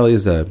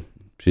 Kelly's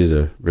she's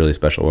a really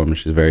special woman.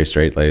 She's very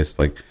straight laced.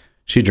 Like,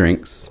 she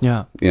drinks.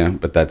 Yeah,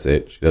 but that's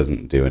it. She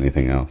doesn't do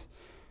anything else.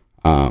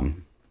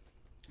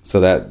 So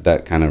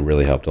that kind of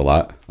really helped a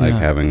lot. Like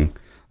having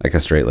like a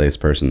straight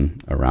laced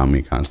person around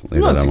me constantly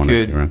that I want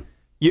to be around.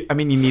 You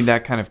need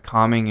that kind of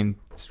calming and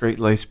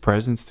straight-laced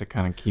presence to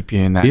kind of keep you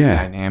in that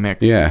dynamic,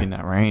 keep you in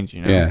that range,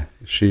 you know? Yeah,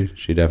 she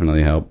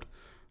definitely helped.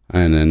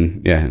 And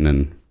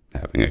then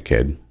having a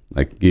kid.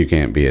 Like, you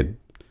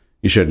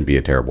shouldn't be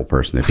a terrible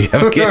person if you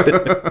have a kid.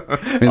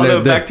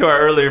 Although back to our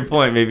earlier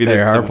point, maybe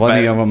there are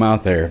plenty of them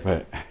out there,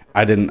 but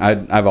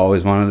I've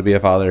always wanted to be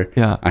a father.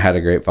 Yeah. I had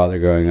a great father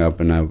growing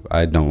up, and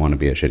I don't want to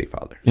be a shitty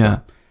father. Yeah.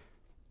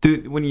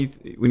 Dude, when you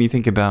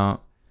think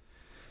about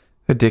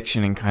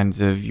addiction and kinds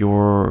of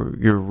you're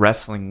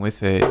wrestling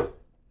with it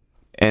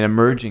and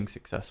emerging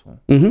successful,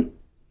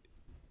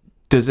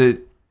 does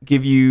it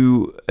give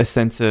you a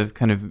sense of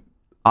kind of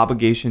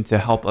obligation to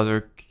help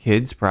other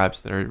kids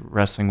perhaps that are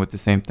wrestling with the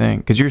same thing?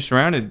 Because you're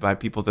surrounded by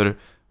people that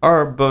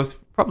are both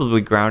probably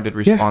grounded,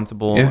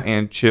 responsible,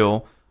 and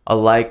chill,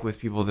 alike with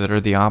people that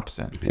are the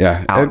opposite.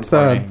 Yeah, it's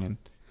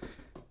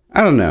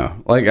I don't know.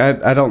 Like,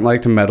 I don't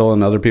like to meddle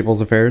in other people's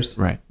affairs.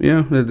 Right.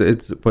 You know,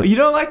 it's... You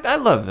don't like that?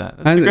 I love that.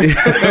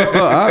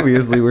 Well,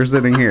 obviously, we're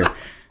sitting here.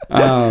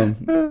 No,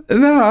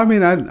 I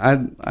mean,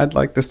 I'd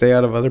like to stay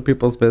out of other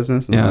people's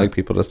business, and I'd like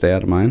people to stay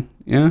out of mine.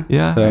 Yeah.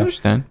 Yeah, so, I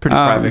understand. Pretty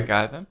private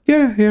guy, then.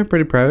 Yeah,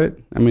 pretty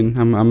private. I mean,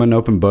 I'm an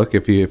open book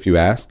if you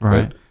ask.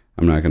 Right. But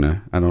I'm not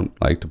gonna... I don't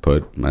like to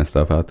put my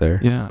stuff out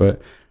there. Yeah.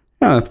 But,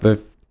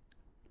 if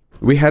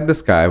we had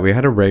this guy, we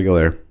had a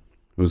regular...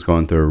 was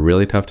going through a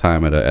really tough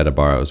time at a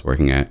bar I was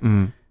working at,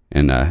 and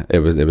it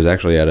was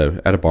actually at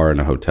a bar in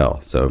a hotel.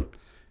 So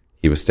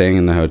he was staying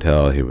in the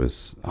hotel. He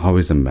was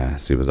always a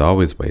mess. He was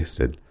always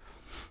wasted.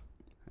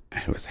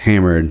 He was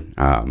hammered.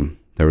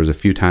 There was a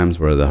few times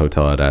where the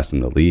hotel had asked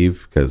him to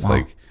leave because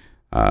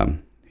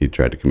he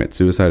tried to commit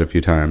suicide a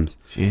few times.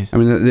 Jeez. I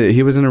mean,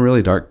 he was in a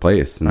really dark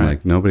place, and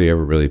like nobody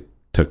ever really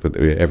took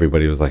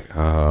everybody was like,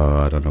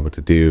 oh, I don't know what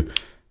to do.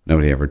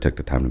 Nobody ever took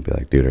the time to be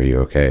like, dude, are you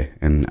okay?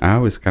 And I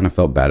always kind of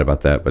felt bad about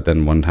that. But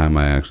then one time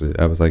I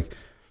was like,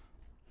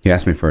 he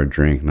asked me for a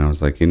drink, and I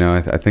was like,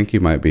 I think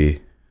you might be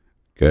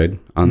good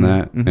on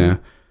that. Yeah.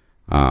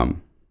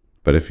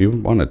 But if you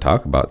want to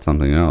talk about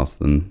something else,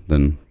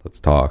 then let's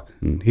talk.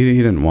 And he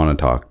didn't want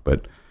to talk,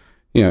 but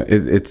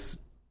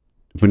it's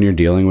when you're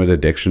dealing with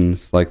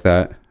addictions like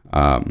that,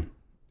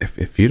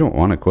 if you don't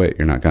want to quit,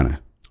 you're not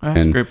gonna.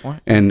 That's a great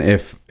point. And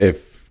if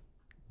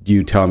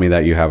you tell me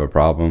that you have a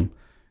problem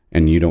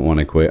and you don't want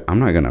to quit, I'm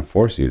not going to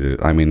force you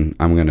to. I mean,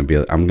 I'm going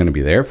to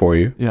be there for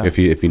you. Yeah. If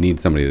you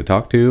need somebody to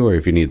talk to, or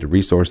if you need the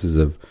resources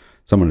of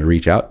someone to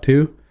reach out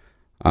to,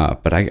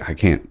 but I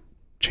can't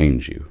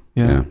change you.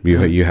 Yeah.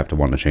 You have to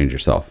want to change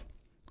yourself.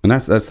 And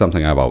that's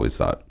something I've always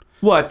thought.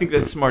 Well, I think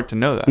that's smart to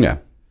know that. Yeah.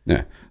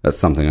 Yeah. That's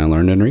something I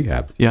learned in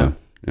rehab. Yeah.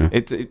 So,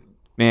 yeah.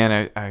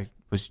 Man, I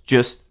was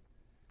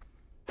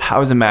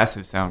a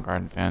massive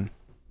Soundgarden fan.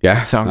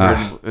 Yeah.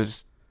 Soundgarden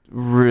was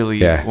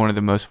really one of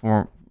the most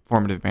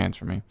formative bands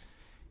for me.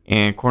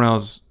 And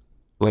Cornell's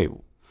the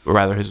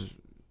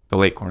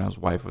late Cornell's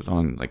wife was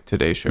on like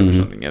Today's Show or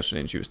something yesterday,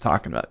 and she was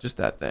talking about just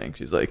that thing.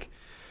 She's like,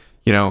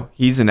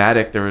 he's an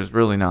addict. There was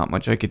really not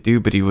much I could do,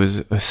 but he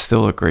was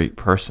still a great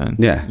person.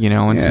 Yeah.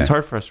 And it's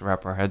hard for us to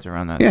wrap our heads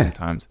around that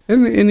sometimes.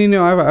 And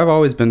I've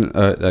always been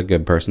a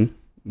good person,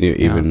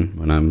 even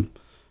when I'm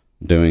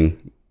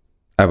doing.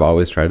 I've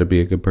always tried to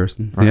be a good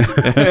person. Right.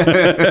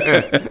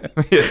 Yeah.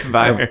 We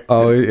aspire.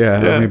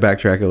 Let me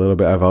backtrack a little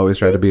bit. I've always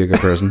tried to be a good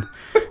person.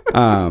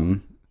 I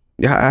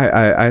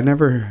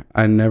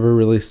never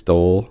really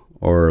stole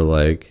or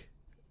like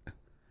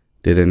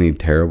did any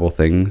terrible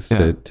things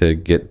to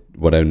get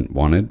what I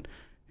wanted.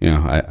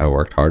 I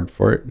worked hard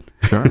for it.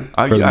 Sure.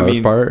 For the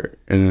most part.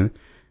 And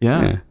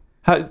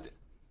how's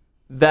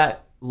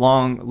that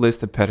long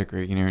list of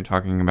pedigree? You're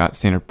talking about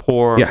Standard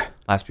Poor,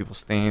 Last People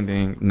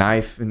Standing,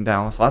 Knife in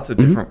Dallas, lots of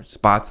different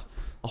spots,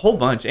 a whole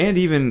bunch, and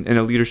even in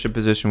a leadership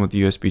position with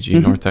the USBG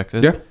North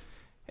Texas. Yeah.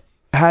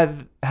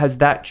 has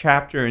that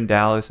chapter in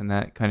Dallas and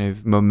that kind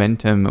of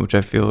momentum, which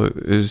I feel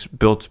is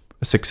built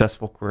a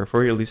successful career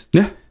for you, at least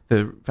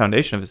the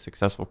foundation of a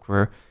successful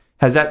career,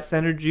 has that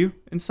centered you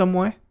in some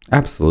way?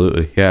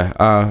 Absolutely, yeah.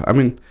 I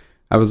mean,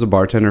 I was a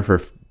bartender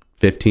for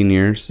 15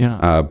 years,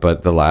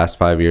 but the last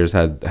 5 years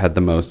had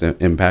the most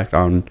impact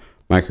on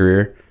my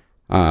career.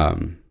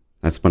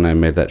 That's when I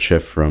made that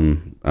shift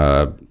from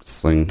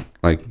sling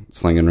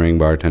and ring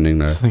bartending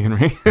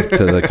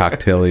to the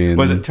cocktailian.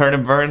 Was it turn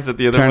and burns at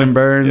the other turn and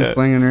burns,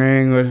 sling and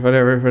ring,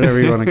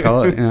 whatever you want to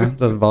call it?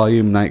 The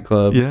volume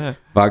nightclub,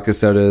 vodka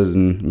sodas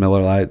and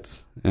Miller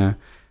Lights, And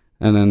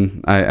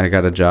then I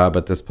got a job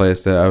at this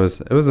place that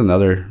it was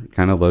another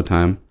kind of low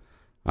time.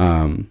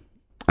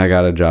 I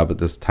got a job at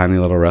this tiny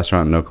little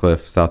restaurant in Oak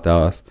Cliff, South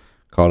Dallas,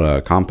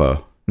 called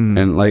Campo,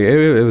 and like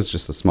it was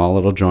just a small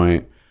little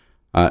joint.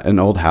 An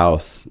old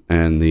house,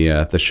 and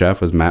the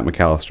chef was Matt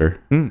McAllister,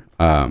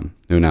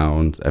 who now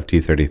owns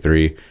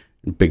FT33,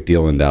 big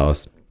deal in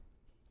Dallas,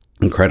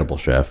 incredible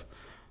chef.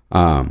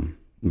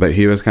 But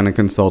he was kind of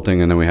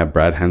consulting, and then we had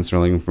Brad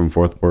Henserling from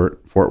Fort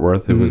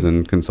Worth, who was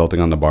in consulting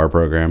on the bar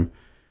program,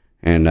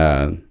 and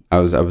I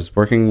was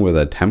working with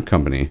a temp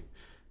company,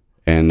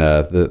 and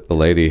the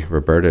lady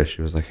Roberta,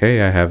 she was like,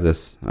 "Hey, I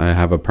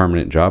have a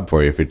permanent job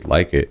for you if you'd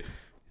like it.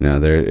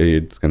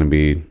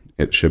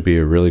 It should be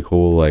a really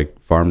cool, like,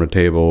 farm to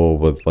table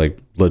with, like,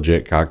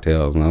 legit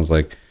cocktails." And I was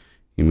like,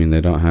 "You mean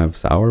they don't have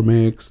sour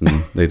mix?"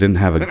 And they didn't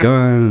have a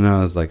gun. And I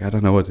was like, "I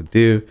don't know what to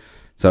do."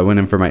 So I went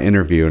in for my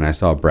interview, and I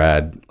saw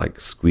Brad, like,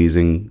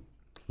 squeezing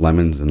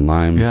lemons and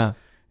limes. Yeah.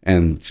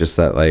 And just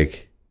that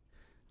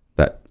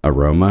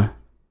aroma,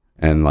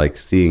 and, like,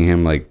 seeing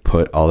him, like,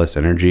 put all this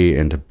energy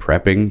into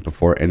prepping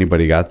before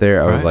anybody got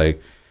there, I was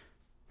like,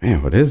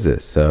 man, what is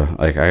this? So,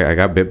 like, I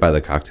got bit by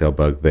the cocktail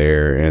bug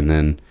there, and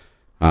then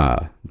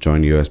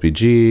joined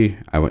USBG.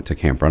 I went to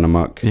Camp Run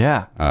Amok.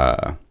 Yeah.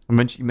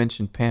 You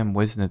mentioned Pam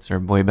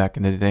Wisnitzer way back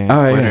in the day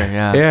on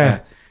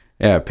Twitter.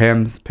 Yeah.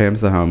 Pam's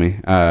the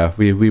homie.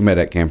 We met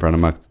at Camp Run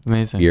Amok.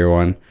 Amazing. Year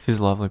one. She's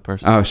a lovely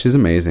person. Oh, she's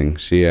amazing.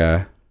 She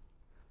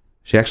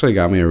actually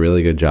got me a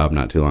really good job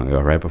not too long ago,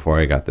 right before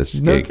I got this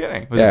gig. No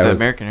kidding. Was it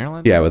American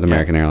Airlines? Yeah, with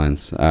American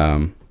Airlines.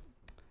 It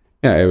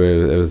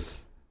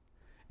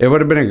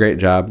would have been a great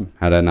job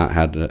had I not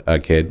had a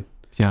kid.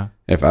 Yeah.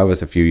 If I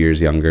was a few years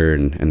younger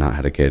and not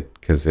had a kid,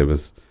 because it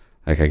was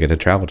like I get to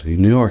travel to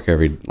New York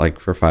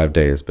for 5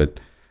 days, but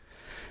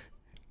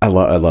I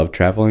love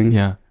traveling.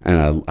 Yeah.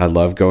 And I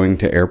love going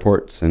to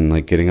airports and,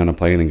 like, getting on a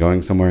plane and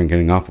going somewhere and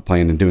getting off a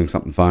plane and doing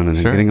something fun and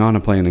then getting on a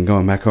plane and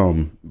going back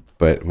home.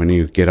 But when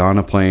you get on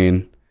a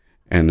plane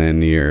and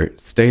then you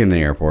stay in the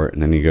airport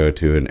and then you go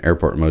to an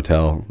airport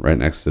motel right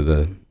next to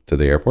the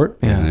airport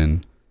and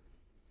then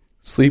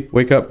sleep,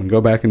 wake up, and go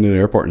back into the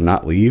airport and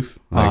not leave.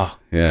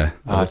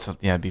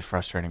 It'd be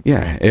frustrating.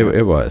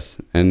 It was,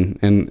 and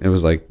it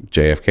was like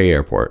JFK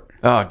Airport.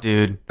 Oh,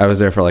 dude, I was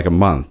there for like a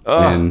month.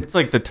 Oh, and it's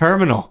like the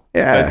terminal.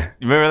 Yeah,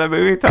 you remember that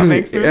movie? Tom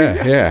Hanks movie?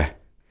 Yeah.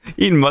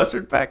 Eating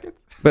mustard packets.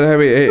 But I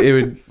mean, it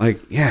would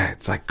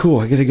it's like cool.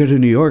 I got to go to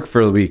New York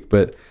for a week,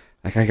 but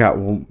like I got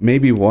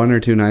maybe 1 or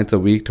 2 nights a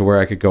week to where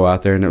I could go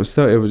out there, and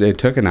it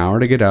took an hour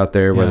to get out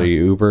there, whether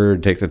you Uber, or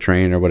take the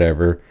train, or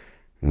whatever.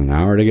 An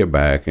hour to get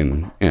back,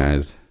 and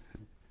it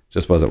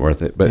just wasn't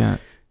worth it. But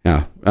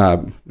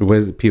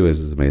P-Wiz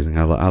is amazing.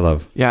 I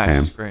love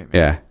Pam. She's great,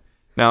 man.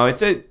 No,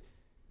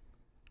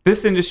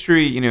 this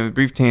industry,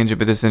 brief tangent,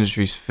 but this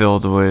industry is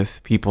filled with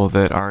people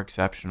that are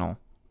exceptional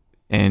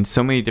in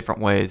so many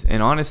different ways.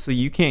 And honestly,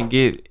 you can't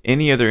get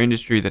any other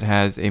industry that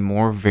has a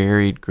more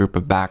varied group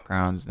of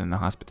backgrounds than the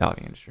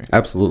hospitality industry.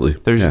 Absolutely.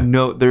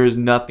 There is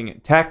nothing in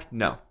tech.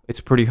 No. It's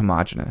pretty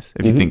homogenous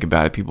if you think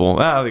about it. People,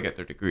 they got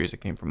their degrees.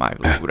 It came from Ivy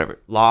League, whatever.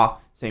 Law,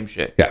 same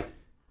shit. Yeah.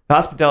 The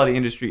hospitality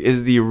industry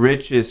is the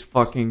richest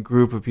fucking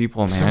group of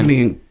people, man. So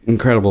many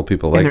incredible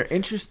people. And they're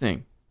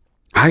interesting.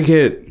 I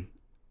get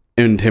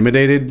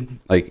intimidated,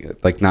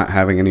 like not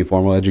having any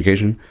formal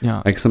education.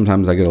 Yeah. Like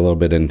sometimes I get a little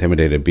bit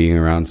intimidated being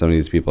around some of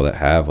these people that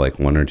have like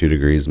 1 or 2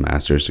 degrees,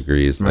 master's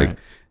degrees. Right. Like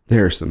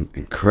there are some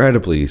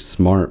incredibly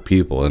smart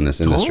people in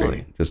this industry.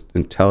 Totally. Just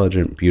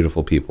intelligent,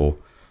 beautiful people.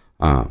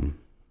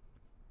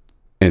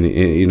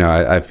 And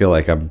I feel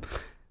like I'm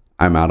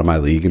out of my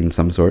league in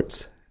some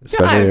sorts,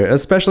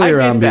 especially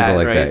around people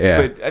like that.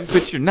 Yeah,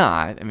 but you're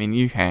not. I mean,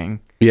 you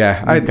hang.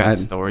 Yeah, You've got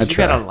stories. You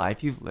got a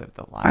life. You've lived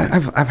a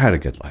life. I've had a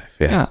good life.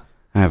 Yeah,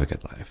 I have a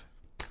good life.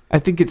 I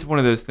think it's one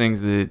of those things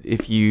that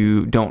if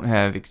you don't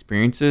have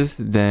experiences,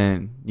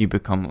 then you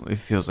become. It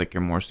feels like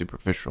you're more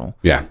superficial.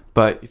 Yeah.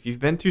 But if you've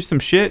been through some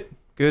shit,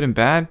 good and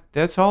bad,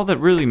 that's all that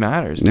really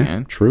matters,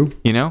 man. True.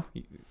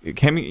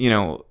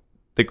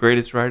 The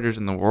greatest writers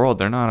in the world,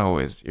 they're not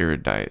always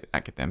erudite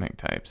academic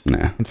types.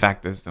 Nah. In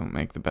fact, those don't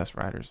make the best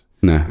writers.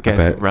 No. The guys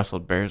that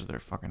wrestled bears with their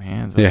fucking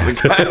hands. Yeah. Right?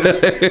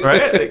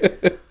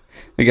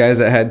 The guys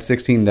that had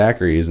 16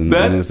 daiquiris in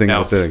a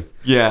single sitting.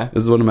 Yeah.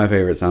 This is one of my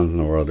favorite sounds in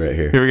the world right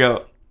here. Here we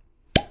go.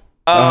 Oh,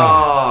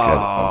 God,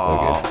 it sounds so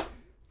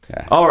good.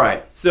 Yeah. All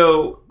right.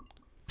 So,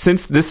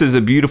 since this is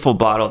a beautiful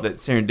bottle that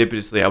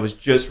serendipitously I was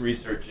just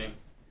researching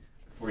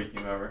before you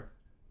came over.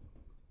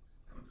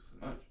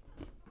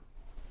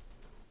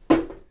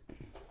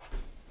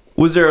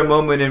 Was there a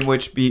moment in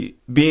which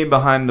being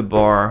behind the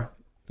bar,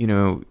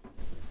 you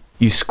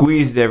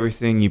squeezed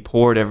everything, you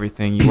poured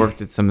everything, you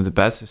worked at some of the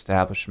best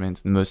establishments,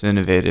 the most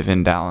innovative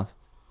in Dallas?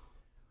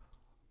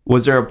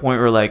 Was there a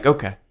point where like,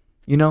 okay,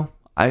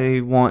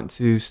 I want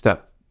to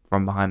step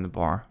from behind the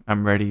bar.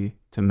 I'm ready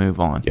to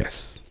move on.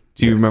 Yes.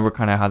 Do you remember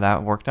kind of how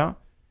that worked out?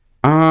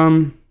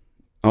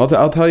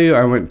 I'll tell you,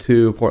 I went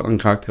to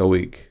Portland Cocktail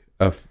Week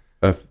a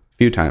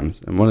few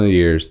times. And one of the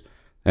years,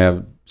 they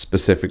have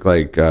specific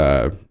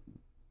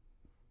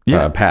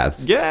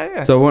paths.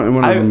 Yeah. So one of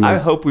them was,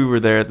 I hope we were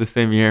there the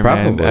same year,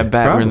 probably, man. I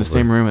bet we're in the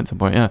same room at some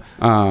point, yeah.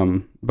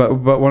 But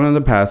one of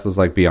the paths was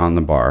like beyond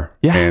the bar.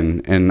 Yeah.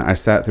 And I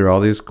sat through all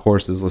these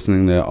courses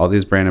listening to all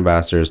these brand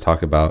ambassadors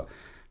talk about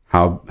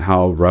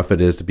how rough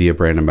it is to be a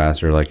brand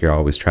ambassador. Like you're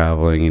always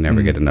traveling, you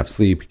never get enough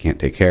sleep, you can't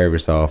take care of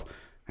yourself.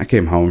 I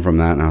came home from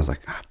that and I was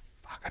like,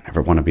 I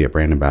never want to be a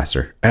brand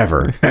ambassador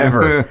ever.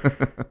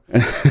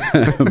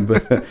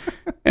 But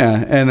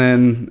yeah, and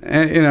then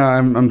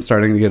I'm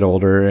starting to get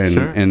older, and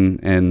sure.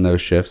 and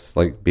those shifts,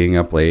 like being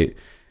up late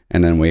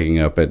and then waking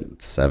up at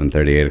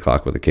 7:30, 8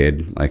 o'clock with a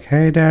kid, like,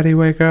 hey, daddy,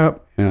 wake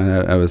up.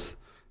 That was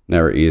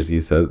never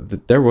easy. So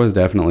there was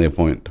definitely a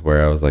point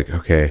where I was like,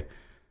 okay,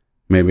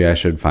 maybe I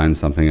should find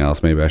something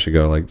else. Maybe I should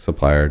go like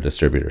supplier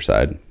distributor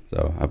side.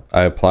 So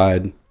I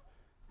applied.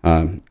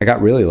 I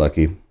got really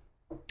lucky.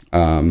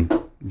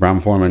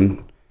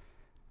 Brown-Forman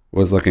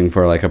was looking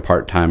for like a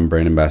part-time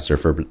brand ambassador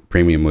for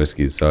premium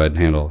whiskeys, so I'd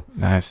handle.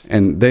 Nice.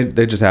 And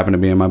they just happened to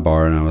be in my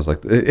bar, and I was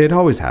like, it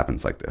always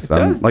happens like this.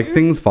 Like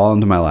things fall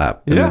into my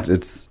lap. Yeah,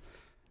 it's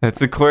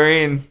that's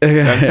Aquarian.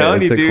 I'm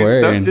telling you, dude,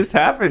 Aquarian. stuff just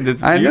happens.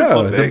 It's a beautiful.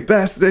 I know thing. The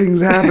best things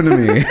happen to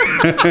me.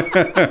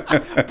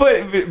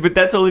 but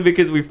that's only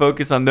because we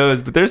focus on those.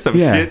 But there's some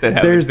shit that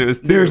happens to us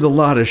too. There's a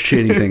lot of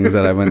shitty things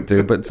that I went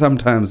through, but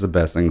sometimes the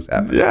best things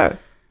happen. Yeah.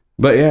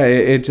 But yeah,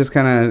 it just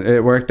kind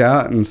of worked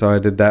out, and so I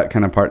did that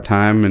kind of part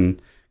time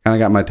and kind of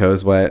got my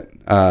toes wet.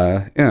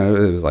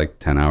 It was like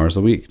 10 hours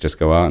a week. Just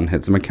go out and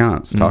hit some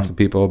accounts, talk to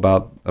people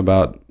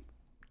about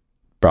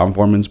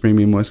Brown-Forman's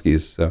premium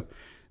whiskeys. So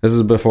this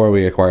is before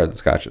we acquired the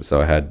scotches.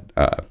 So I had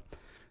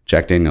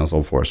Jack Daniel's,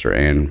 Old Forester,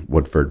 and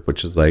Woodford,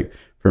 which is like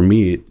for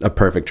me a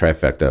perfect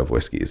trifecta of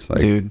whiskeys. Like,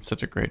 dude,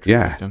 such a great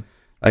trifecta. Yeah.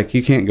 Like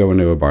you can't go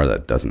into a bar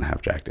that doesn't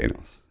have Jack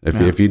Daniels.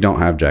 If you don't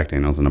have Jack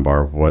Daniels in a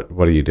bar, what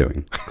are you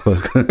doing?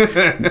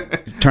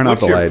 Turn off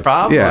the lights.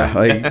 Problem? Yeah,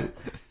 like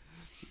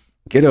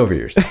get over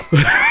yourself.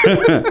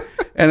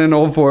 And then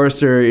Old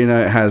Forester, it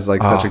has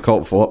like such a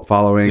cult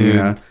following. Dude.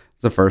 It's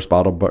the first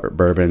bottle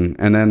bourbon,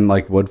 and then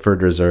like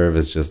Woodford Reserve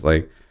is just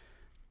like,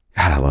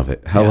 God, I love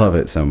it. I love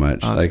it so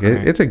much. Like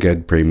it's a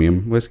good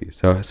premium whiskey.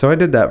 So I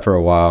did that for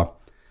a while,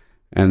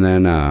 and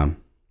then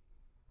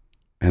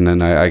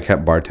I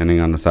kept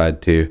bartending on the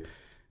side too.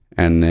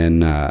 And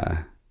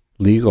then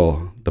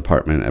legal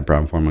department at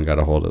Brown-Forman got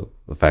a hold of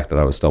the fact that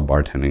I was still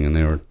bartending, and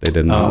they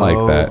did not like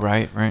that.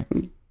 Right.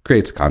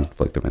 Creates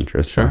conflict of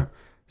interest. Sure.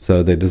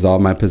 So they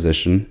dissolved my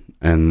position,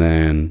 and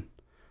then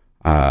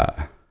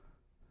it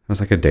was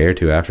like a day or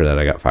two after that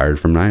I got fired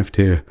from Knife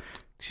too.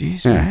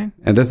 Jeez, man.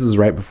 And this is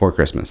right before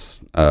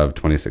Christmas of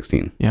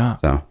 2016. Yeah.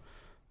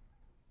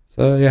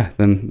 So yeah,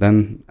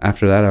 then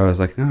after that I was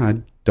like, no,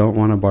 I don't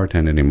want to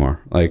bartend anymore.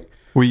 Like,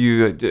 were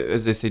you,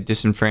 as they say,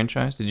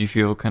 disenfranchised? Did you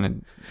feel kind of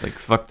like,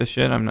 fuck this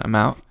shit, I'm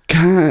out?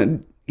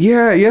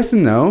 Yeah, yes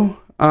and no.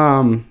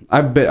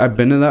 I've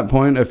been to that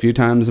point a few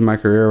times in my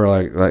career where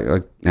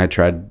like I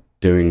tried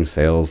doing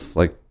sales,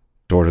 like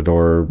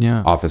door-to-door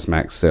Office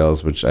Max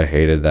sales, which I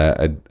hated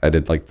that. I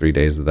did like 3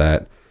 days of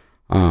that.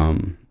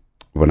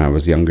 When I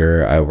was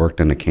younger, I worked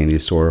in a candy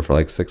store for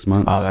like 6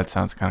 months. Oh, that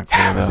sounds kind of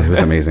cool. It was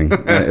amazing.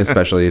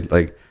 Especially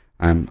like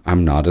I'm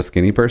not a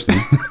skinny person.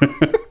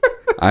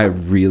 I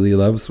really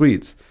love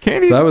sweets.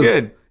 Candy's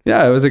good.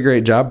 Yeah, it was a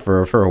great job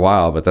for a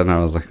while, but then I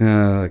was like,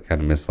 I kind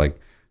of miss like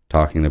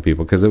talking to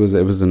people, because it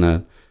was in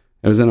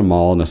a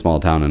mall in a small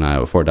town in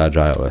Iowa, Fort Dodge,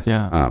 Iowa.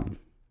 Yeah.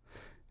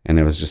 And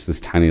it was just this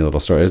tiny little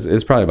store.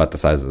 It's probably about the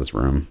size of this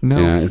room.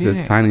 It's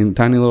a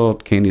tiny little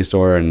candy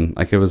store, and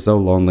like it was so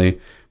lonely.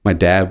 My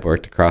dad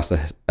worked across the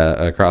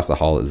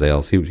hall at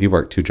Zales. He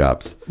worked 2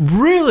 jobs.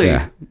 Really?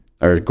 Yeah.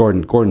 Or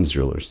Gordon's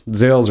Jewelers.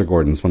 Zales or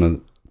Gordon's, one of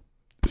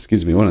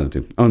the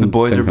two. The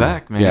boys are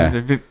back, man.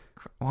 Yeah.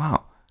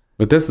 Wow.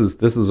 But this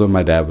is when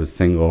my dad was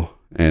single,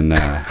 and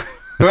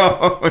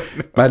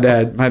my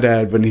dad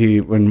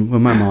when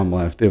my mom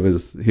left,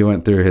 he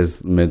went through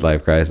his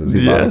midlife crisis.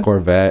 He bought a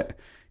Corvette.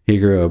 He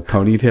grew a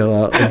ponytail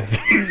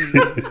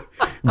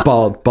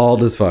out,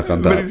 bald as fuck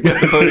on top. But he's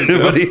got the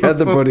ponytail. But he had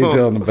the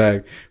ponytail in the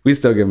back. We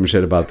still give him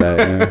shit about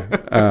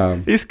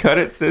that. He's cut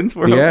it since.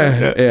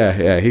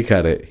 Yeah. He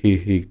cut it.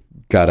 He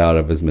got out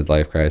of his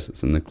midlife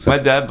crisis. And my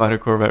dad bought a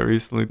Corvette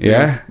recently too.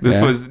 Yeah.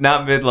 This was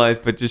not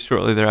midlife, but just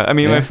shortly thereafter. I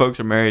mean, my folks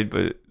are married,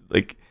 but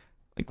like,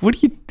 what are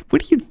you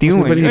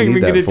doing? What do you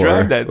need that for?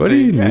 Drive that what thing?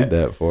 Do you need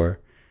that for?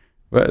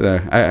 But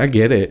I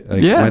get it.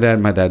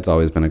 Like, my dad's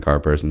always been a car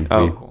person.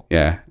 Cool.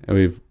 Yeah,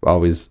 we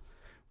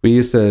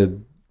used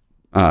to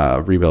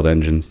rebuild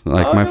engines.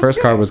 Like my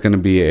first car was going to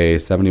be a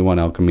 71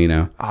 El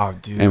Camino. Oh,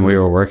 dude. And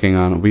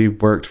we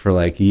worked for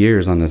like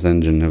years on this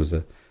engine. It was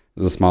a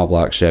small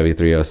block Chevy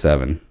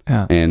 307.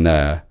 Yeah.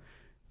 And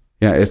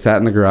it sat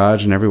in the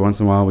garage, and every once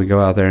in a while we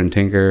go out there and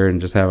tinker and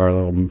just have our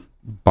little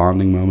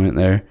bonding moment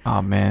there.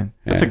 Oh man,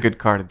 that's a good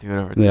car to do it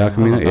over. The El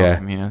Camino, yeah.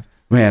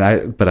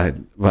 Man,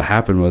 what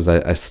happened was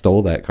I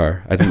stole that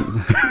car. I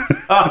didn't.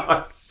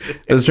 I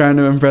was trying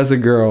to impress a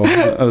girl.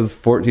 I was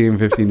 14,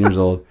 15 years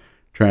old,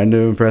 trying to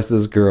impress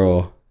this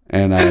girl,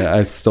 and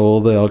I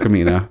stole the El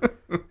Camino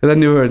because I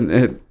knew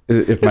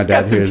if my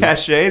dad got some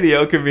cachet, the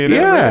El Camino.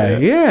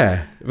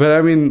 Yeah. But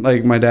I mean,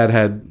 like my dad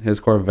had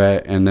his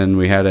Corvette, and then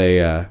we had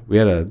a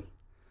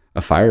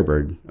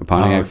Firebird, a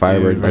Pontiac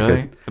Firebird. Dude,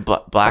 really?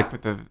 Black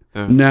with the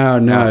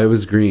No, it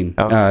was green.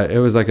 Oh. It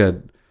was like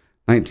a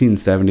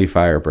 1970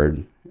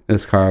 Firebird.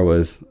 This car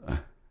was,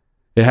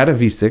 it had a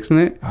V6 in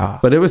it,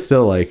 but it was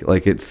still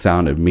like it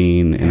sounded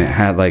mean, and it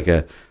had like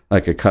a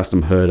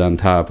custom hood on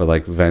top of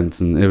like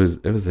vents, and it was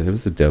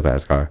a dope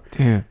ass car.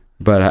 Dude.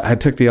 But I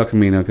took the El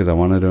Camino because I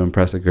wanted to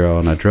impress a girl,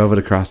 and I drove it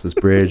across this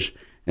bridge.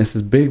 It's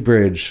this big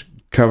bridge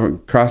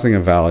crossing a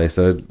valley,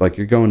 so like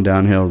you're going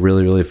downhill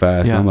really, really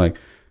fast. Yeah. And I'm like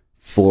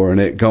flooring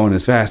it, going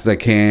as fast as I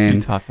can.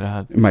 You topped it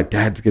out. My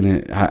dad's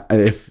gonna,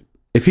 if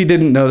he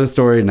didn't know the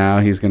story now,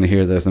 he's gonna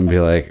hear this and be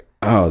like,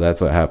 "Oh,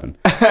 that's what happened."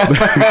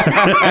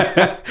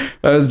 I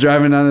was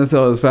driving down this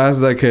hill as fast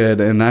as I could,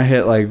 and I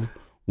hit like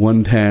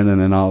 110, and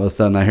then all of a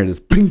sudden I heard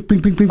this ping,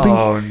 ping, ping, ping, ping.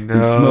 Oh no!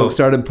 And smoke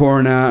started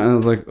pouring out, and I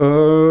was like,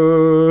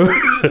 "Oh!"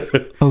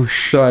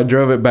 So I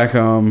drove it back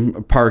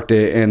home, parked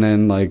it, and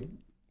then like,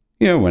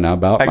 went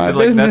about my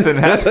business. Nothing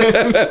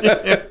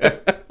happened.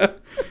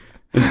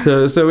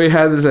 And so we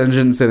had this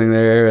engine sitting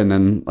there, and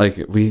then like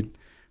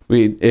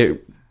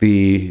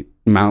the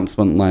mounts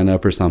wouldn't line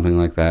up or something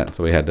like that,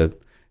 so we had to.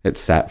 It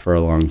sat for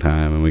a long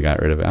time, and we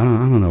got rid of it. I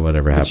don't know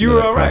whatever happened. But you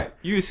were all right.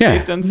 You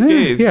escaped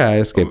unscathed. Yeah, I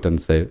escaped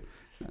unscathed.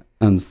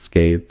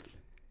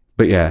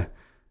 But yeah,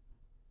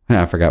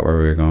 I forgot where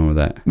we were going with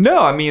that. No,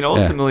 I mean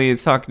ultimately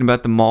it's talking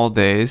about the mall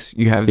days.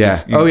 You have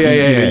this.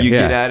 You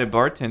get out of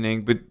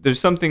bartending, but there's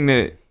something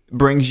that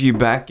brings you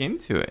back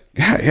into it.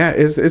 Yeah.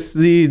 It's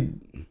the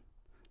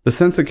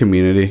sense of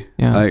community.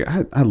 Yeah. Like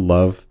I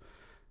love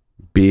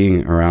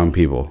being around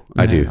people.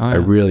 I do. I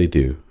really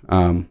do.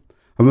 But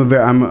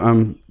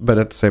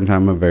at the same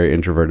time, I'm a very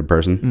introverted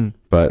person.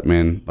 But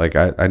man, like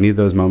I need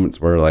those moments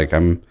where like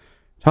I'm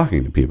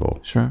talking to people.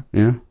 Sure.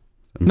 Yeah.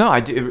 No, I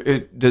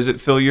do. Does it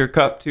fill your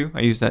cup too?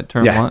 I use that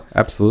term a lot.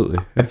 Absolutely.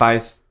 If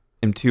I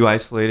am too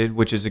isolated,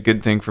 which is a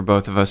good thing for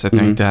both of us, I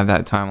think, to have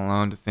that time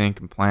alone to think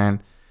and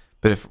plan.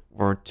 But if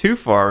we're too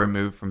far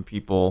removed from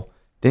people,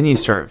 then you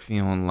start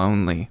feeling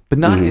lonely. But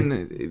not in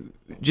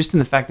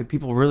the fact that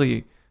people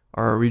really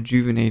are a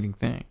rejuvenating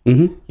thing.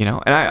 And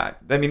I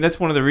mean that's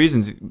one of the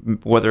reasons,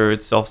 whether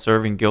it's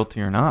self-serving, guilty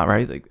or not,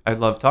 right? Like I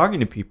love talking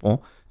to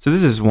people, so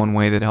this is one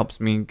way that helps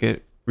me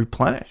get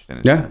replenished in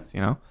a sense,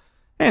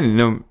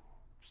 and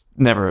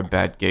never a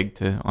bad gig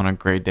on a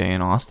great day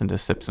in Austin to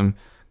sip some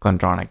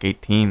Glendronach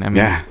 18. I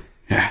mean,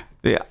 yeah.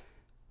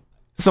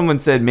 Someone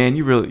said, "Man,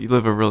 you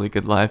live a really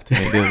good life" to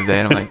me the other day,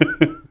 and I'm like,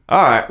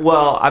 "All right,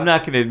 well, I'm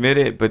not going to admit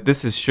it, but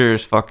this is sure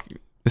as fuck.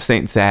 This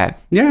ain't sad."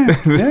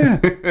 Yeah.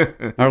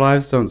 Our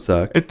lives don't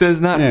suck. It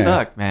does not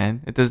suck,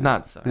 man. It does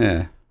not suck.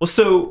 Yeah. Well,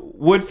 so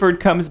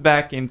Woodford comes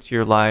back into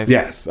your life.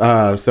 Yes.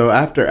 So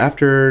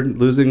after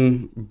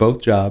losing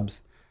both jobs,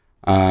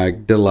 I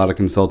did a lot of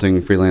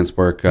consulting, freelance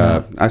work.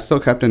 I still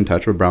kept in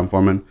touch with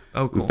Brown-Forman.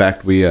 Oh, cool. In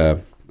fact,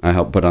 I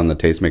helped put on the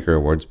Tastemaker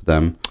Awards with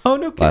them. Oh,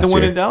 no kidding. The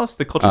one in Dallas,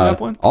 the Culture Map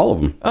one? All of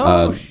them.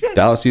 Oh, shit.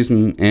 Dallas,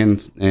 Houston, and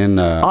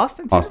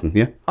Austin, too? Austin,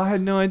 yeah. I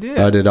had no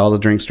idea. I did all the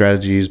drink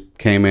strategies,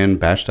 came in,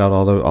 batched out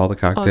all the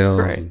cocktails. Oh,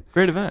 that's great.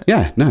 Great event.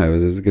 Yeah, no,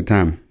 it was a good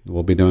time.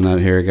 We'll be doing that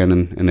here again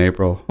in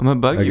April. I'm going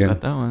to bug you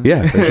about that one.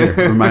 Yeah, for sure.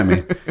 Remind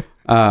me.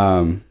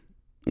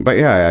 But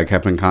yeah, I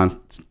kept in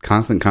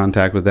constant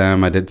contact with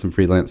them. I did some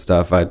freelance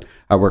stuff. I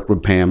worked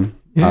with Pam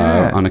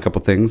on a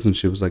couple things, and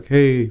she was like,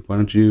 "Hey, why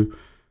don't you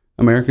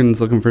Americans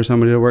looking for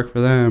somebody to work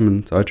for them?"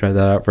 And so I tried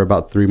that out for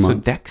about 3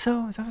 months.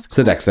 Sodexo? Is that what's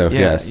called? Sodexo,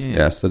 yes.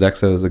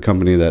 Sodexo is a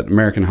company that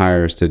American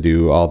hires to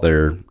do all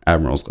their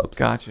Admirals Clubs.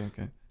 Gotcha,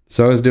 okay.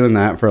 So I was doing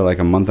that for like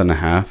a month and a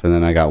half, and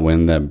then I got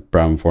wind that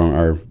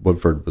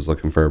Woodford was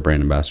looking for a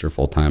brand ambassador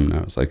full time, and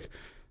I was like,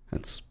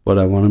 "That's what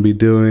I want to be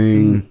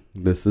doing.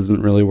 This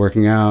isn't really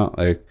working out.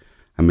 Like,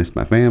 I miss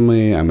my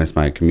family, I miss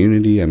my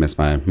community, I miss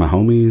my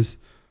homies,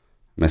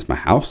 I miss my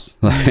house.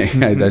 Like,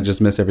 I just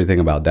miss everything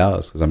about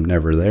Dallas because I'm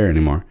never there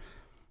anymore."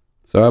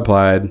 So I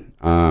applied.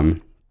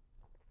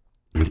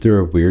 Through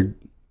a weird,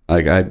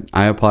 like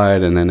I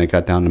applied, and then it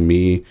got down to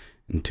me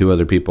and 2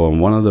 other people,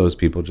 and one of those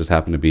people just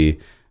happened to be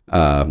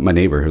my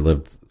neighbor who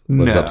lives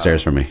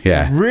upstairs from me.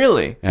 Yeah.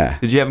 Really? Yeah.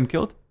 Did you have him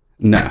killed?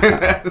 No.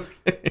 I've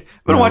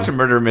been watching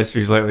murder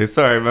mysteries lately.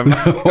 Sorry,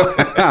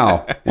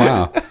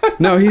 Wow.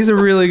 No, he's a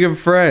really good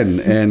friend,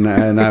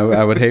 and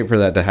I would hate for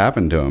that to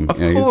happen to him. Of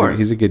course.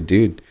 He's a good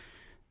dude.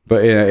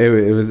 But yeah,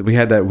 it was. We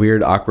had that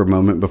weird, awkward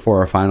moment before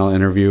our final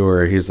interview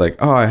where he's like,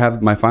 "Oh, I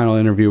have my final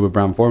interview with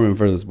Brown-Forman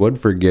for this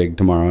Woodford gig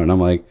tomorrow," and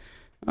I'm like,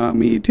 "Oh,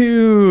 me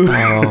too."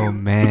 Oh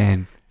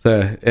man.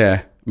 So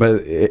yeah,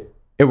 but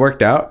it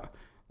worked out.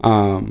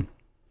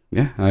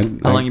 Yeah. How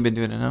long you been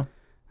doing it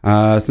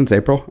now? Since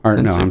April. Or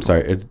since no, April. I'm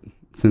sorry.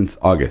 Since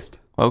August.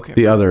 Okay.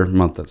 The other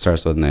month that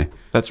starts with an A.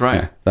 That's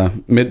right. Yeah.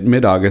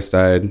 Mid August,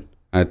 I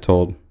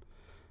told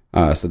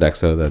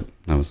Sodexo that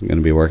I wasn't going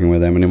to be working with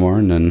them anymore,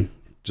 and then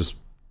just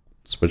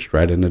switched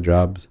right into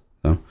jobs.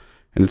 So,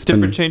 and it's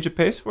different change of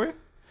pace for you.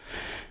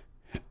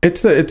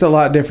 It's a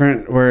lot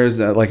different. Whereas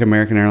like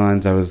American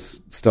Airlines, I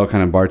was still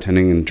kind of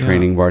bartending and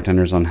training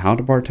bartenders on how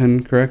to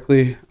bartend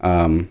correctly.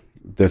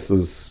 This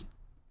was.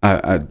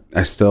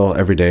 I still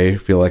every day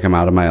feel like I'm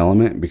out of my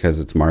element because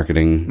it's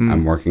marketing.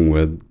 I'm working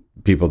with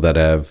people that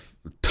have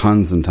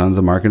tons and tons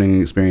of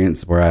marketing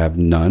experience where I have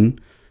none,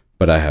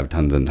 but I have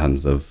tons and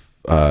tons of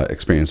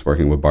experience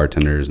working with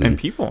bartenders and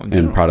people in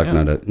general, and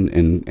product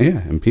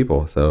and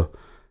people. So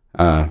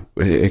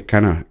it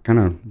kind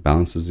of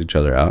balances each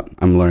other out.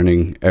 I'm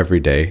learning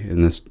every day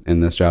in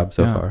this job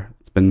so far.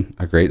 It's been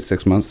a great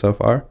 6 months so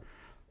far.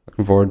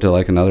 Looking forward to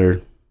like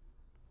another.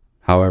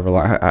 However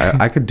long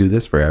I could do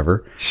this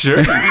forever. Sure.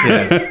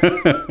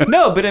 Yeah.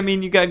 No, but I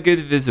mean, you got good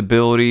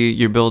visibility.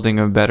 You're building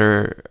a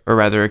better, or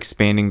rather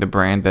expanding the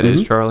brand that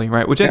is Charlie,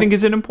 right? Which I think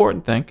is an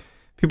important thing.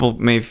 People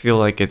may feel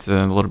like it's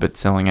a little bit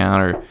selling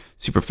out or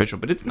superficial,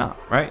 but it's not,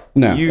 right?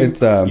 No,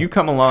 you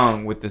come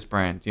along with this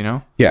brand, you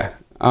know? Yeah.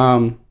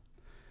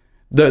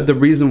 The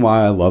reason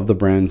why I love the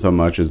brand so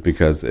much is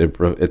because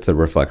it's a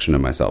reflection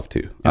of myself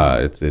too. Yeah.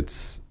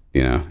 It's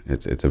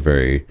a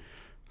very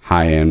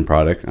high-end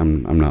product.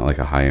 I'm not like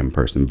a high-end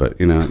person, but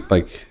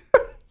like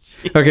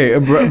okay,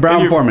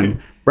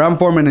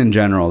 Brown-Forman in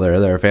general,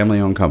 they're a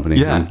family-owned company.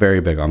 Yeah. I'm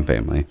very big on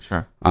family.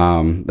 Sure.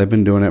 They've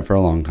been doing it for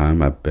a long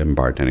time. I've been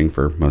bartending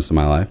for most of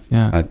my life.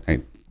 Yeah.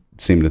 I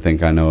seem to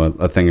think I know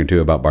a thing or two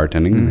about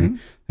bartending. And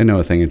they know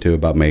a thing or two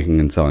about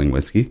making and selling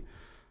whiskey.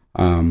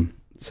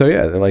 So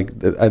yeah, like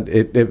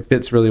it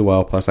fits really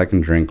well. Plus I can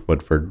drink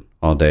Woodford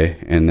all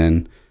day, and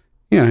then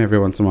every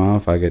once in a while,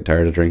 if I get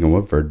tired of drinking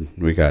Woodford,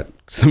 we got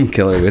some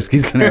killer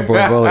whiskeys in our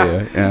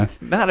portfolio. Yeah,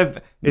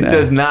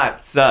 does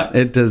not suck.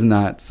 It does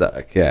not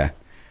suck. Yeah.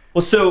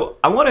 Well, so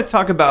I want to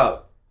talk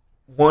about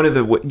one of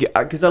the,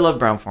 because I love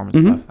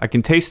Brown-Forman stuff. I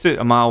can taste it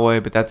a mile away,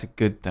 but that's a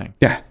good thing.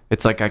 Yeah,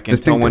 it's like I can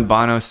tell when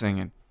Bono's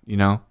singing.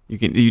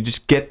 You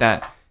just get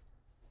that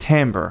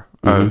timbre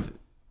of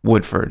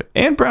Woodford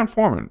and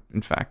Brown-Forman.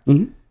 In fact,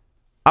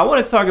 I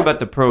want to talk about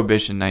the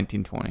Prohibition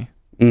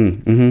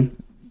 1920.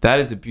 That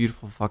is a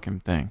beautiful fucking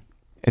thing.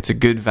 It's a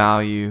good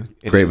value.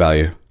 Great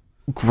value.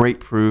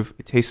 Great proof.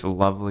 It tastes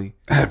lovely.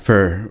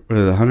 For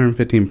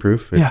 115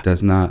 proof, it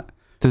does not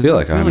feel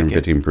like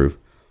 115 proof.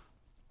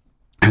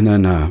 And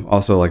then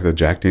also like the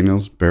Jack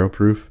Daniel's barrel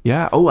proof.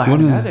 Yeah. Oh, I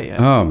haven't had that yet.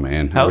 Oh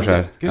man, how is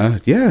it? It's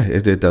good. Yeah,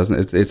 it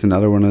doesn't. It's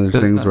another one of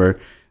those things where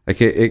like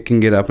it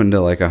can get up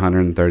into like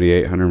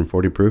 138,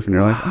 140 proof, and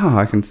you're like, oh,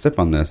 I can sip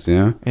on this.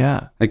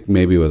 Yeah. Like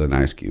maybe with an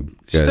ice cube.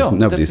 Because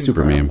nobody's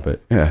Superman,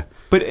 but yeah.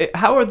 But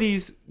how are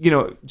these,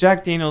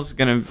 Jack Daniel's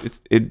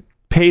it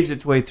paves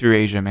its way through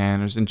Asia, man.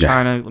 There's in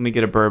China, let me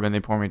get a bourbon, they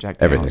pour me Jack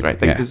Daniel's, everything, right?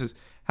 Like this is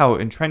how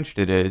entrenched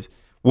it is.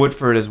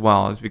 Woodford as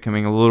well is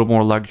becoming a little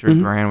more luxury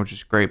brand, which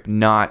is great, but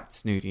not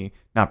snooty,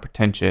 not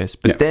pretentious.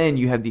 But then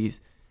you have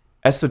these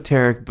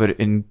esoteric but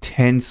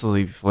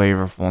intensely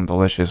flavorful and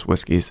delicious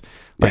whiskeys.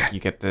 Like you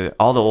get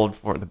all the old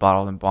Fort, the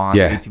bottled and bond,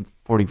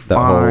 1845. The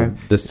whole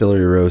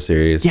Distillery Row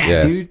series.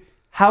 Yeah, dude.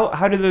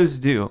 How do those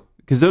do?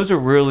 Because those are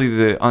really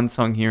the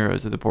unsung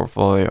heroes of the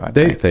portfolio. I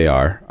think they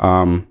are.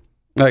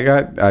 Like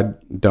I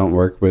don't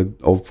work with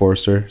Old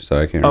Forester, so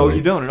I can't. Oh,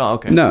 you don't at all?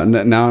 Okay. No.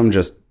 Now I'm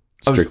just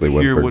strictly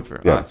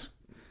Woodford. Yeah.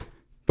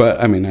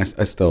 But I mean, I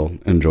still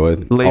enjoy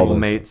label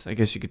mates, I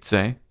guess you could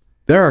say.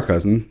 They're our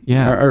cousin.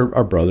 Yeah.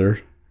 Our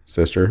brother,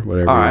 sister,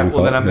 whatever. All right.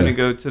 Well, then I'm going to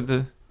go to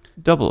the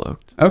Double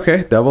Oaked.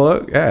 Okay, Double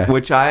Oak. Yeah.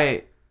 Which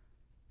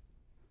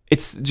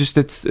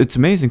it's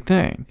amazing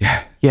thing.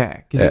 Yeah.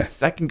 Yeah,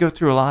 because I can go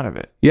through a lot of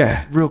it.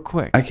 Yeah. Real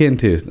quick. I can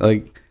too.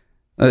 Like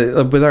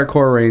with our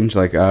core range,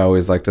 like I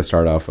always like to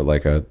start off with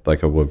like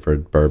a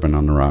Woodford bourbon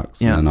on the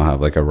rocks. Yeah. And then I'll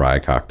have like a rye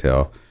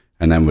cocktail.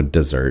 And then with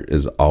dessert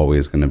is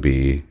always going to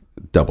be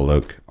Double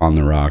Oak on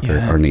the rock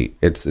or neat.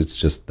 It's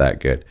just that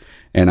good.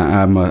 And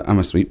I'm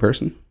a sweet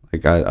person.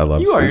 Like I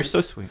love sweets. You're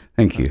so sweet.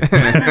 Thank you.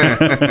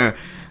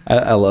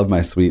 I love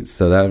my sweets.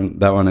 So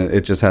that one,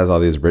 it just has all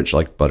these rich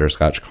like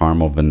butterscotch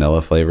caramel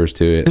vanilla flavors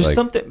to it. There's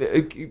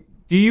something.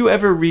 Do you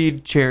ever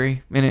read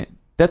cherry in it?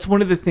 That's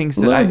one of the things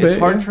that it's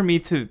hard for me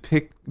to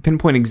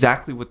pinpoint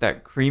exactly what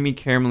that creamy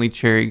caramelly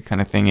cherry kind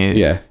of thing is.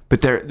 Yeah.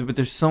 But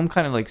there's some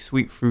kind of like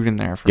sweet fruit in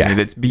there for me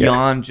that's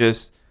beyond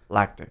just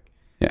lactic.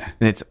 Yeah.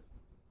 And it's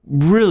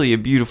really a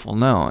beautiful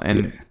note,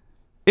 and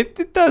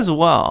it does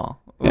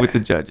well with the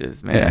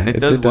judges, man. It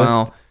does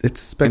well.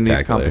 It's spectacular in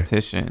these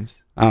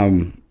competitions.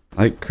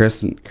 Like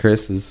Chris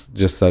is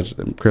just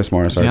Chris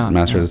Morris, our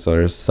master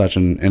distiller, is such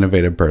an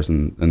innovative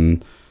person,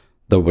 and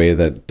the way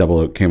that Double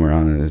Oak came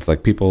around, and it's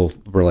like people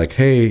were like,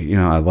 hey, you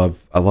know, I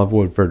love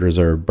Woodford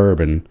Reserve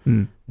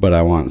bourbon, but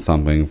I want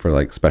something for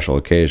like special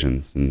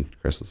occasions. And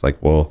Chris was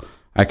like, well,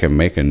 I can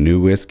make a new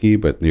whiskey,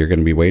 but you're going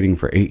to be waiting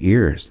for 8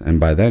 years, and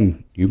by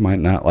then you might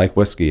not like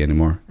whiskey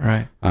anymore.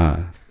 Right.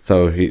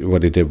 So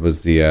what he did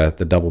was the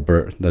double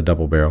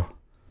barrel,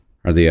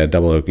 or the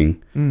double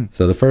oaking.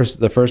 So the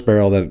first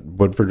barrel that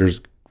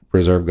Woodford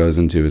Reserve goes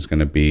into is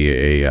going to be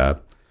a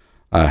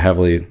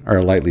heavily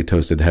or lightly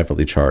toasted,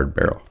 heavily charred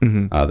barrel.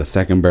 The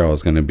second barrel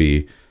is going to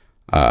be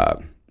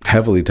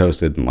heavily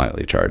toasted and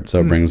lightly charred. So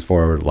it brings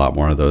forward a lot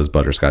more of those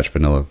butterscotch,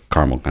 vanilla,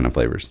 caramel kind of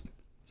flavors.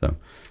 So,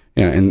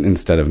 you know,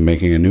 instead of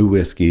making a new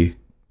whiskey,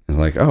 it's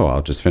like, oh,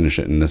 I'll just finish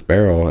it in this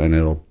barrel and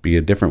it'll be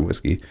a different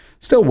whiskey.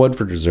 Still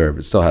Woodford Reserve.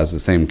 It still has the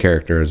same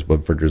character as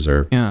Woodford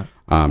Reserve. Yeah.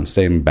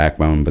 Same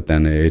backbone, but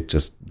then it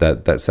just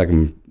that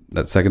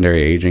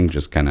secondary aging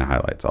just kind of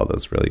highlights all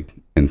those really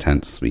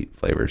intense sweet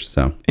flavors.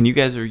 So, and you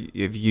guys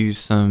have used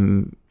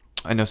some,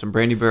 I know, some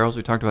brandy barrels.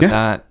 We talked about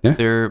that. Yeah.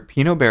 They're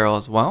Pinot barrel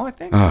as well, I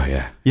think. Oh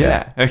yeah,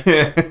 yeah.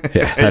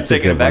 That's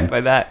taken aback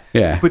by that.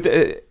 Yeah. But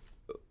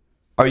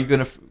are you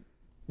going to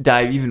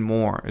dive even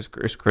more as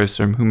Chris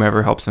or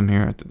whomever helps him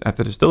here at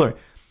the distillery?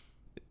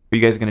 Are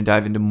you guys going to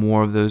dive into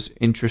more of those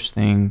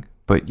interesting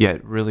but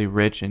yet really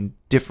rich and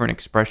different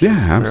expressions?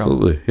 Yeah,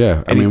 absolutely.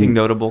 Yeah. Anything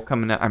notable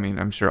coming out? I mean,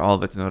 I'm sure all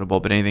of it's notable,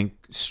 but anything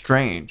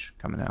strange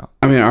coming out?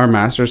 I mean, our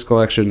Masters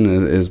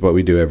collection is what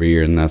we do every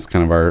year, and that's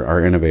kind of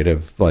our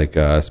innovative, like,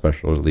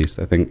 special release.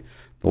 I think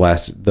the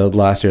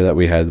last year that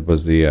we had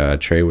was the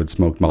Traywood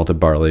smoked malted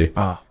barley.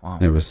 Oh, wow.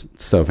 It was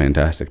so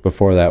fantastic.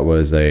 Before that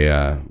was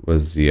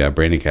the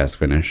brandy cask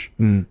finish,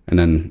 and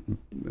then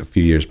a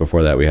few years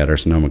before that we had our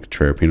Sonoma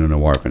Cutrer Pinot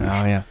Noir finish.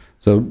 Oh yeah.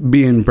 So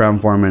being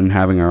Brown-Forman,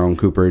 having our own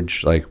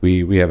cooperage, like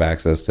we have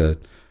access to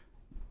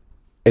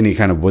any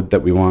kind of wood that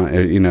we want.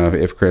 You know,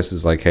 if Chris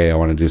is like, hey, I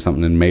want to do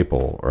something in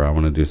maple or I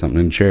want to do something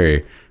in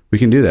cherry, we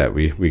can do that.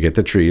 We get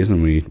the trees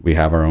and we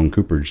have our own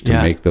cooperage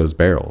to make those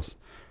barrels.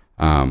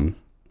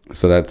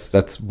 So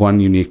that's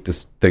one unique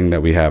thing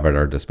that we have at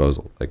our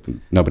disposal. Like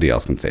nobody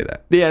else can say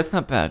that. Yeah, it's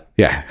not bad.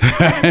 Yeah.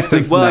 It's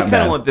like, well, I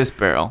kind of want this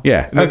barrel.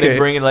 Yeah. And then they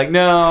bring it like,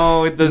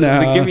 no, it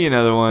doesn't. No. Give me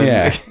another one.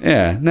 Yeah.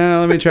 Yeah. No,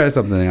 let me try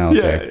something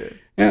else here.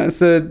 Yeah.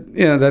 So,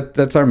 you know,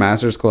 that's our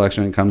Masters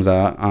collection. It comes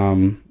out.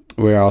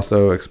 We're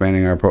also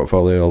expanding our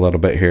portfolio a little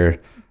bit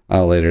here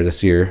later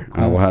this year.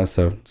 Cool.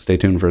 So stay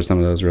tuned for some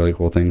of those really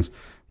cool things.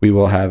 We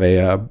will have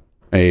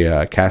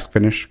a cask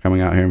finish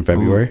coming out here in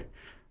February. Ooh.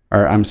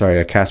 Or I'm sorry,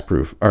 a cask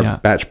proof or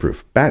batch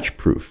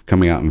proof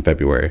coming out in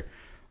February,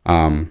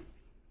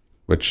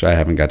 which I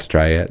haven't got to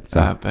try yet.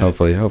 So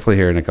hopefully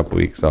here in a couple of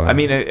weeks. I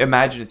mean,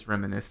 imagine it's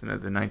reminiscent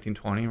of the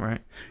 1920,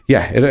 right?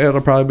 Yeah,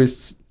 it'll probably be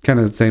kind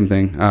of the same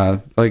thing.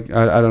 Like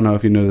I don't know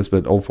if you know this,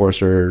 but Old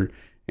Forester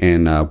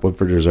and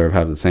Woodford Reserve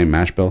have the same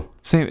mash bill.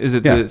 Same? Is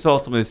it? Yeah. It's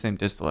ultimately the same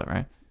distillate,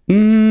 right?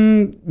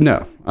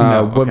 No.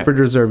 Woodford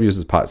Reserve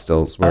uses pot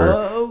stills, where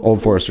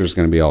Old Forester is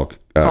going to be all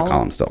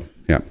column still.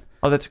 Yeah.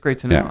 Oh, that's great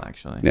to know,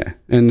 actually. Yeah,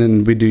 and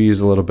then we do use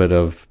a little bit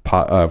of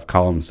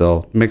column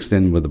still mixed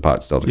in with the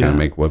pot still to kind of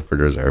make Woodford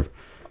Reserve.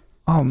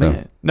 Oh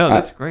man, no,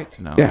 that's great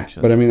to know. Yeah,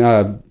 actually. But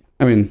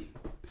I mean,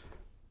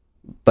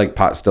 like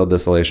pot still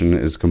distillation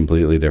is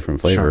completely different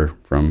flavor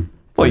from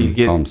you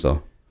get column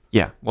still.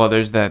 Yeah, well,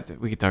 there's that.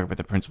 We could talk about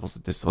the principles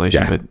of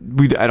distillation,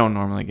 but I don't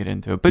normally get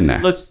into it. But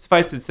let's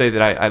suffice to say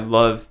that I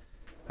love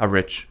how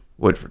rich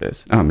Woodford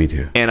is. Oh, me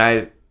too. And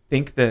I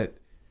think that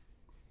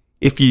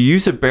if you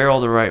use a barrel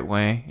the right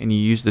way and you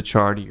use the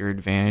char to your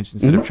advantage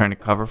instead of trying to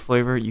cover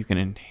flavor, you can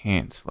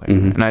enhance flavor.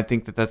 And I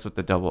think that that's what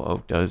the Double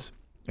Oak does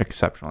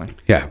exceptionally.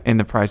 Yeah. And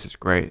the price is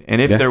great.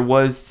 And if there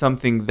was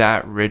something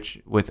that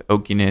rich with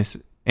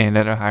oakiness and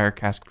at a higher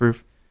cask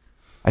proof,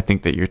 I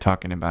think that you're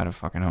talking about a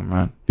fucking home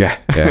run. Yeah.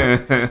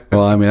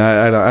 Well, I mean,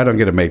 I don't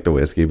get to make the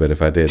whiskey, but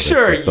if I did,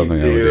 that's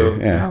something I would do.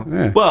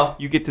 Yeah. Well,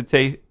 you get to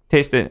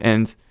taste it,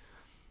 and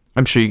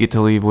I'm sure you get to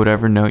leave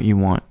whatever note you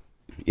want.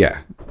 Yeah.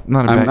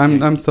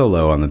 I'm so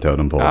low on the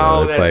totem pole.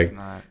 Oh, it's like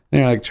not.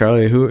 They're like,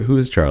 Charlie, who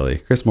is Charlie?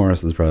 Chris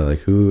Morris is probably like,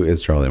 who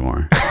is Charlie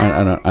Moore?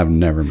 I've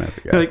never met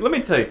the guy. They're like, let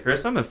me tell you,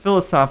 Chris, I'm a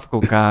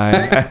philosophical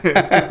guy.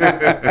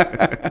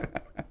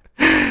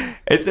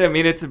 It's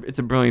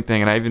a brilliant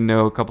thing, and I even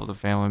know a couple of the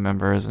family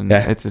members, and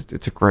it's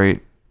a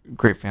great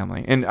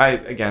family. And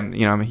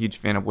I'm a huge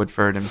fan of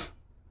Woodford, and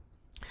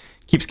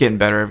keeps getting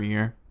better every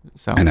year.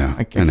 So I know.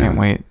 I can't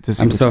wait to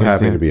see. I'm so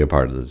happy to be a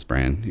part of this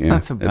brand. Yeah,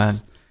 not so bad.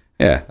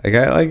 Yeah, like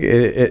I like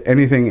it,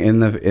 anything in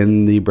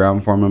the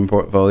Brown-Forman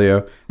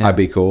portfolio, I'd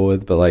be cool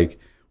with, but like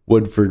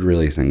Woodford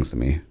really sings to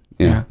me.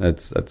 Yeah,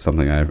 that's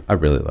something I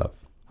really love.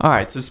 All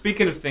right, so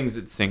speaking of things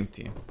that sing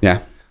to you,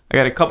 I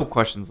got a couple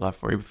questions left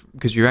for you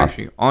because you're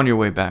actually on your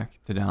way back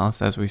to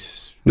Dallas as we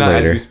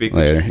speak.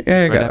 Later,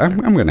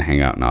 I'm going to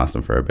hang out in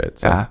Austin for a bit.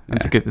 So,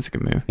 that's a good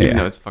move. Even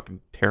though it's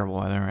fucking terrible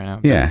weather right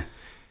now. Yeah.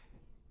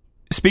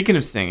 Speaking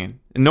of singing,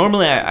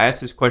 normally I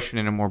ask this question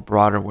in a more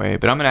broader way,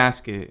 but I'm going to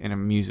ask it in a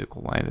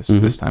musical way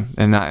this time,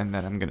 and that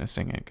I'm going to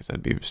sing it because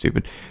that'd be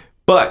stupid.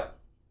 But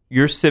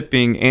you're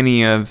sipping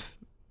any of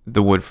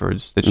the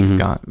Woodfords that you've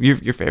got,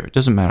 your favorite,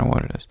 doesn't matter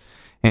what it is,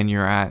 and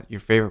you're at your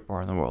favorite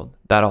bar in the world,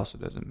 that also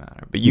doesn't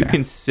matter. But you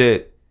can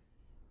sit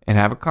and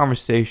have a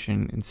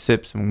conversation and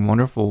sip some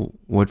wonderful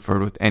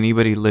Woodford with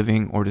anybody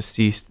living or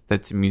deceased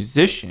that's a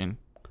musician.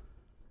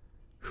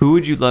 Who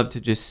would you love to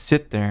just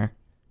sit there,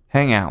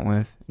 hang out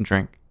with, and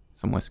drink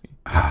some whiskey?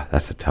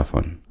 That's a tough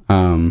one.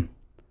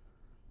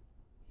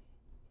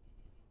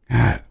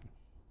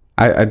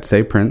 I'd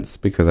say Prince,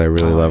 because I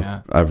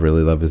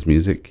really love his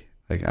music.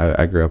 Like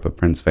I grew up a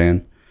Prince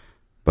fan,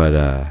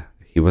 but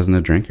he wasn't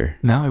a drinker.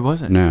 No, he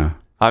wasn't. No.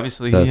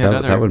 Obviously, so he had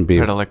other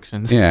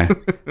predilections. Yeah,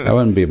 that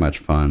wouldn't be much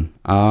fun.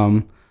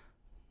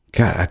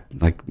 God,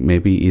 like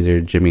maybe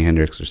either Jimi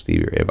Hendrix or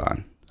Stevie Ray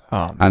Vaughan.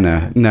 Oh, I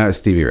know. No,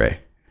 Stevie Ray.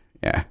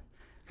 Yeah,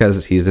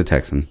 because he's a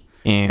Texan.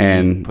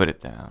 And he put it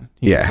down.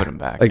 He put him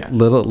back. Like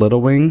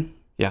Little Wing.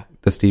 Yeah.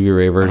 The Stevie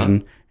Ray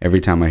version.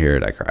 Every time I hear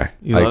it, I cry.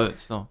 You love it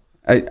still.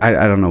 I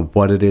don't know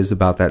what it is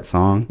about that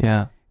song.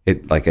 Yeah.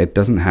 It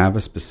doesn't have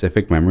a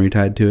specific memory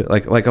tied to it.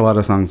 Like a lot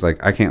of songs,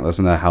 like I can't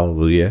listen to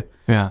Hallelujah.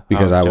 Yeah.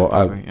 Because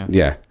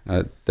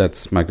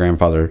that's my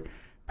grandfather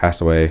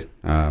passed away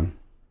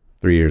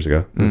 3 years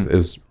ago. It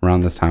was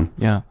around this time.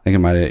 Yeah. I think it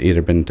might have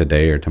either been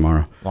today or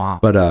tomorrow. Wow.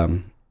 But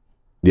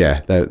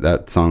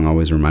that song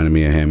always reminded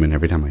me of him, and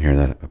every time I hear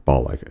that, I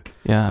bawl like it.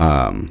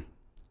 Yeah.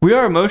 We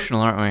are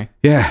emotional, aren't we?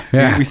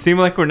 Yeah. We seem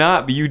like we're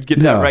not, but you'd get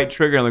that right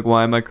trigger. I'm like,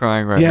 why am I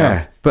crying right now?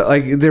 Yeah, but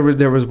like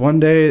there was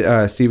one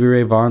day Stevie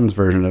Ray Vaughan's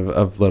version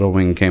of Little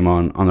Wing came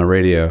on the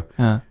radio.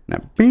 And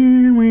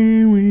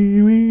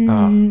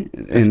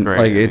great,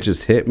 like it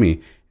just hit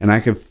me, and I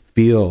could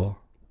feel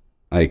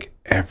like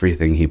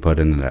everything he put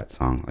into that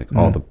song, like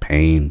all the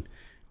pain,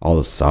 all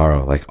the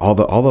sorrow, like all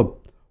the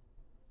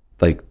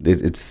like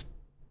it's.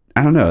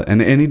 I don't know,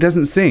 and he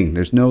doesn't sing.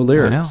 There's no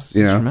lyrics.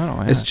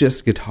 It's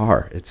just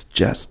guitar. It's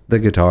just the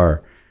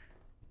guitar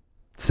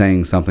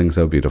saying something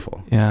so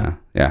beautiful. Yeah.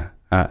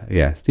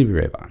 Stevie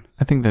Ray Vaughan.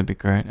 I think that'd be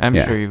great. I'm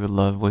sure you would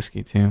love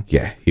whiskey too.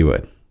 Yeah, he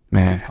would.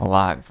 Man, a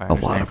lot. A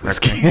lot of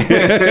whiskey.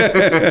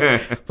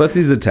 Plus,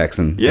 he's a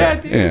Texan. So, yeah,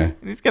 dude. Yeah.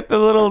 He's got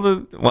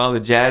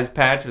the jazz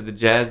patch or the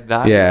jazz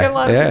dot. Yeah, he's got a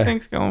lot of good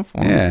things going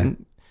for him. Yeah.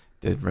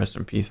 Did rest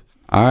in peace.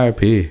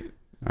 R.I.P.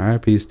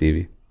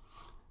 Stevie.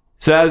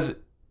 So as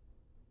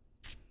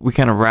we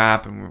kind of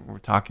wrap and we're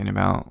talking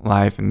about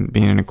life and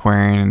being an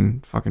Aquarian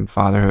and fucking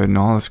fatherhood and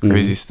all this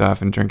crazy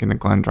stuff and drinking the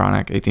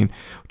GlenDronach 18,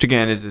 which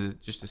again is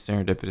just a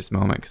serendipitous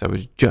moment because I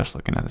was just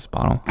looking at this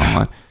bottle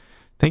online.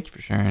 Thank you for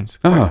sharing. It's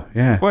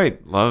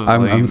quite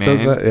lovely. I'm so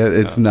glad.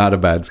 It's not a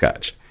bad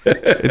scotch.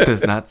 It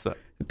does not suck.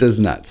 It does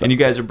not suck. And you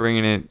guys are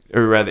bringing it,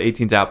 or rather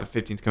 18's out, but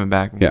 15's coming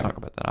back. And we'll talk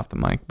about that off the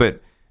mic.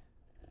 But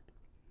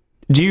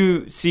do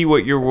you see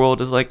what your world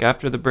is like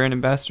after the brand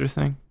ambassador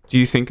thing? Do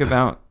you think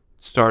about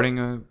starting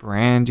a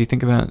brand? Do you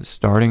think about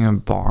starting a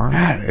bar?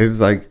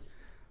 It's like,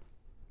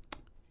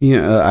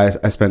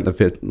 I spent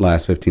the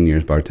last 15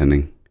 years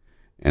bartending,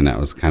 and that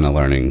was kind of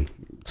learning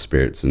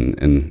spirits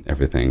and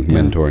everything,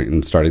 mentoring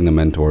and starting to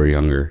mentor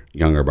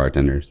younger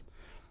bartenders.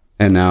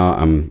 And now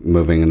I'm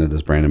moving into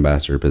this brand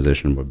ambassador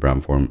position with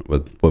Brown-Forman,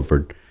 with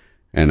Woodford,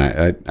 and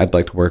I'd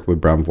like to work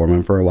with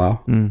Brown-Forman for a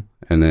while, and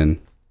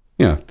then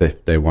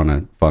if they want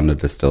to fund a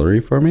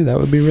distillery for me, that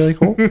would be really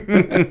cool.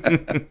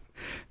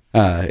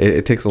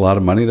 It takes a lot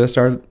of money to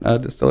start a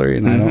distillery,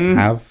 and I don't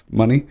have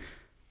money.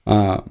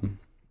 But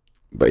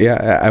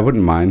yeah, I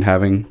wouldn't mind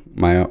having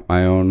my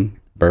own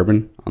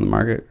bourbon on the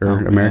market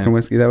or American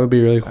whiskey. That would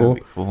be really cool.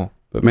 That'd be cool.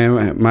 But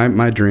man,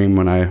 my dream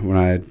when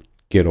I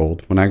get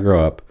old, when I grow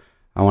up,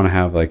 I want to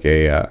have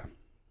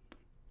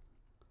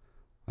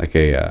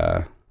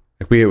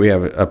we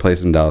have a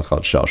place in Dallas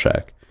called Shell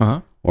Shack,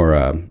 or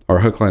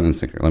Hook, Line, and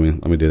Sinker. Let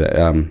me do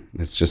that.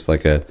 It's just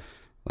like a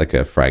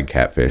fried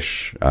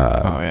catfish,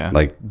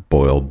 like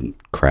boiled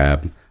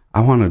crab. I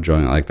want a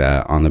joint like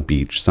that on the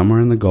beach somewhere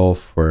in the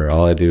Gulf where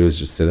all I do is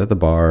just sit at the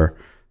bar,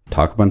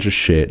 talk a bunch of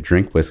shit,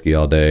 drink whiskey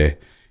all day,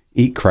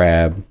 eat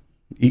crab,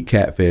 eat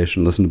catfish,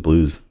 and listen to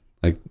blues.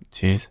 Like,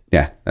 jeez,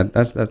 yeah,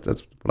 that's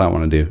what I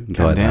want to do.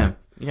 God damn,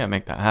 you gotta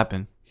make that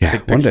happen. Yeah,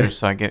 take pictures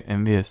so I get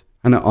envious.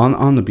 And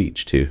on the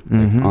beach too,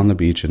 like on the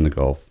beach in the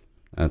Gulf.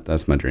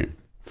 That's my dream.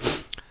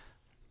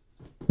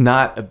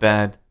 Not a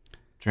bad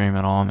dream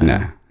at all, man.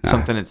 Nah.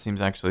 Something that seems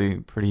actually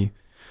pretty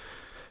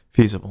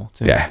feasible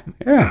too. Yeah,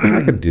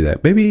 I could do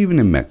that. Maybe even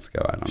in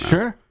Mexico. I don't know.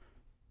 Sure.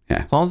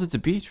 Yeah. As long as it's a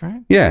beach,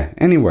 right? Yeah,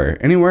 anywhere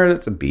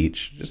that's a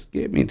beach. Just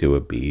get me to a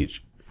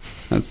beach.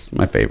 That's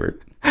my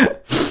favorite.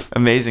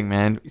 Amazing,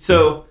 man.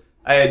 So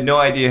I had no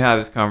idea how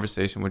this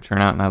conversation would turn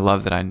out, and I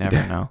love that I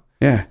never know.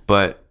 Yeah.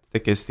 But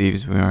thick as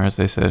thieves we are, as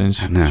they said in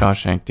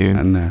Shawshank, dude.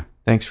 I know.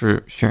 Thanks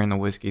for sharing the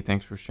whiskey.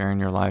 Thanks for sharing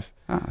your life.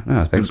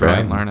 Thanks for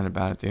learning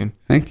about it, dude.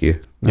 Thank you.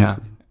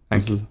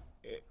 This is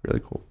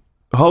really cool.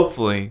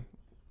 Hopefully,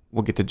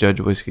 we'll get to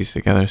judge whiskeys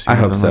together soon. I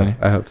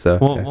hope so.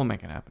 We'll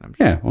make it happen, I'm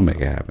sure. Yeah, we'll make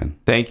it happen.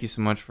 Thank you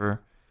so much for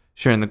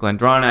sharing the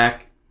GlenDronach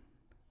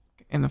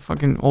and the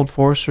fucking Old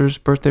Forester's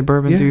birthday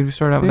bourbon, dude. We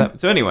started out with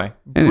that. So anyway,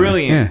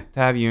 brilliant to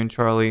have you and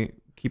Charlie.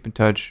 Keep in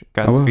touch.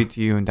 Got to speak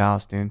to you in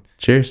Dallas, dude.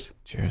 Cheers.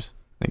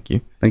 Thank you.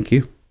 Thank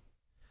you.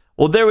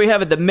 Well, there we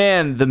have it. The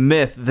man, the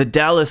myth, the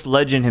Dallas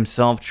legend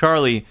himself,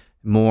 Charlie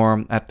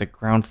Moore, at the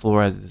ground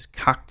floor as this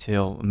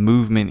cocktail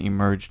movement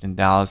emerged in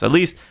Dallas. At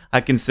least I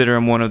consider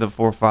him one of the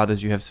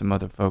forefathers. You have some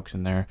other folks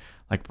in there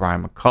like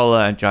Brian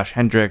McCullough and Josh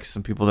Hendricks,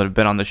 some people that have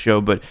been on the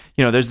show. But,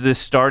 there's this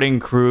starting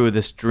crew,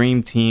 this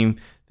dream team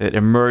that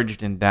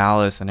emerged in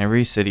Dallas, and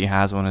every city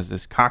has one, as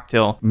this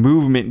cocktail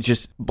movement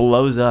just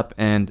blows up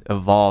and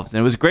evolves. And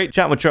it was great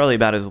chatting with Charlie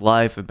about his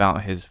life,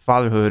 about his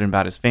fatherhood, and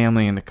about his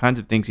family, and the kinds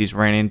of things he's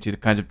ran into, the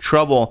kinds of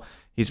trouble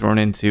he's run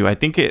into. I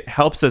think it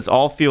helps us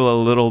all feel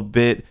a little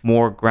bit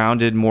more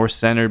grounded, more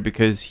centered,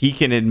 because he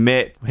can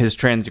admit his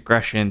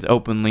transgressions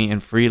openly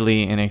and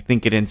freely, and I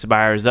think it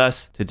inspires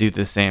us to do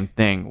the same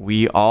thing.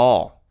 We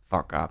all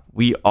fuck up.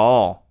 We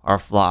all are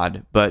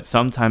flawed, but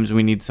sometimes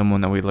we need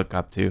someone that we look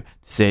up to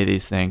say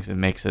these things. It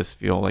makes us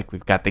feel like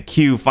we've got the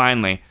cue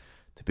finally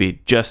to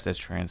be just as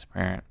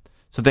transparent.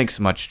 So thanks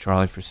so much,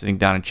 Charlie, for sitting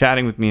down and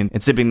chatting with me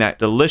and sipping that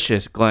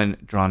delicious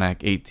GlenDronach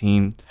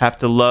 18. Have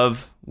to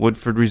love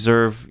Woodford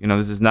Reserve.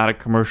 This is not a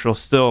commercial.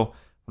 Still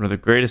one of the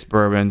greatest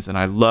bourbons, and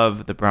I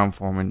love the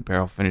Brown-Forman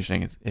barrel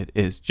finishing. It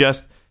is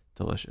just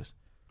delicious.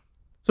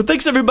 So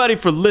thanks, everybody,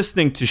 for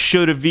listening to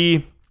Show to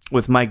V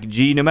with Mike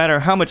G. No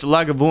matter how much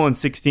Lagavulin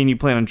 16 you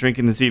plan on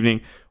drinking this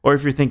evening, or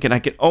if you're thinking I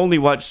can only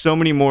watch so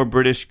many more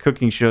British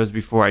cooking shows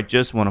before I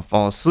just want to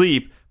fall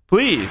asleep,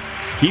 please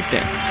keep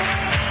dancing.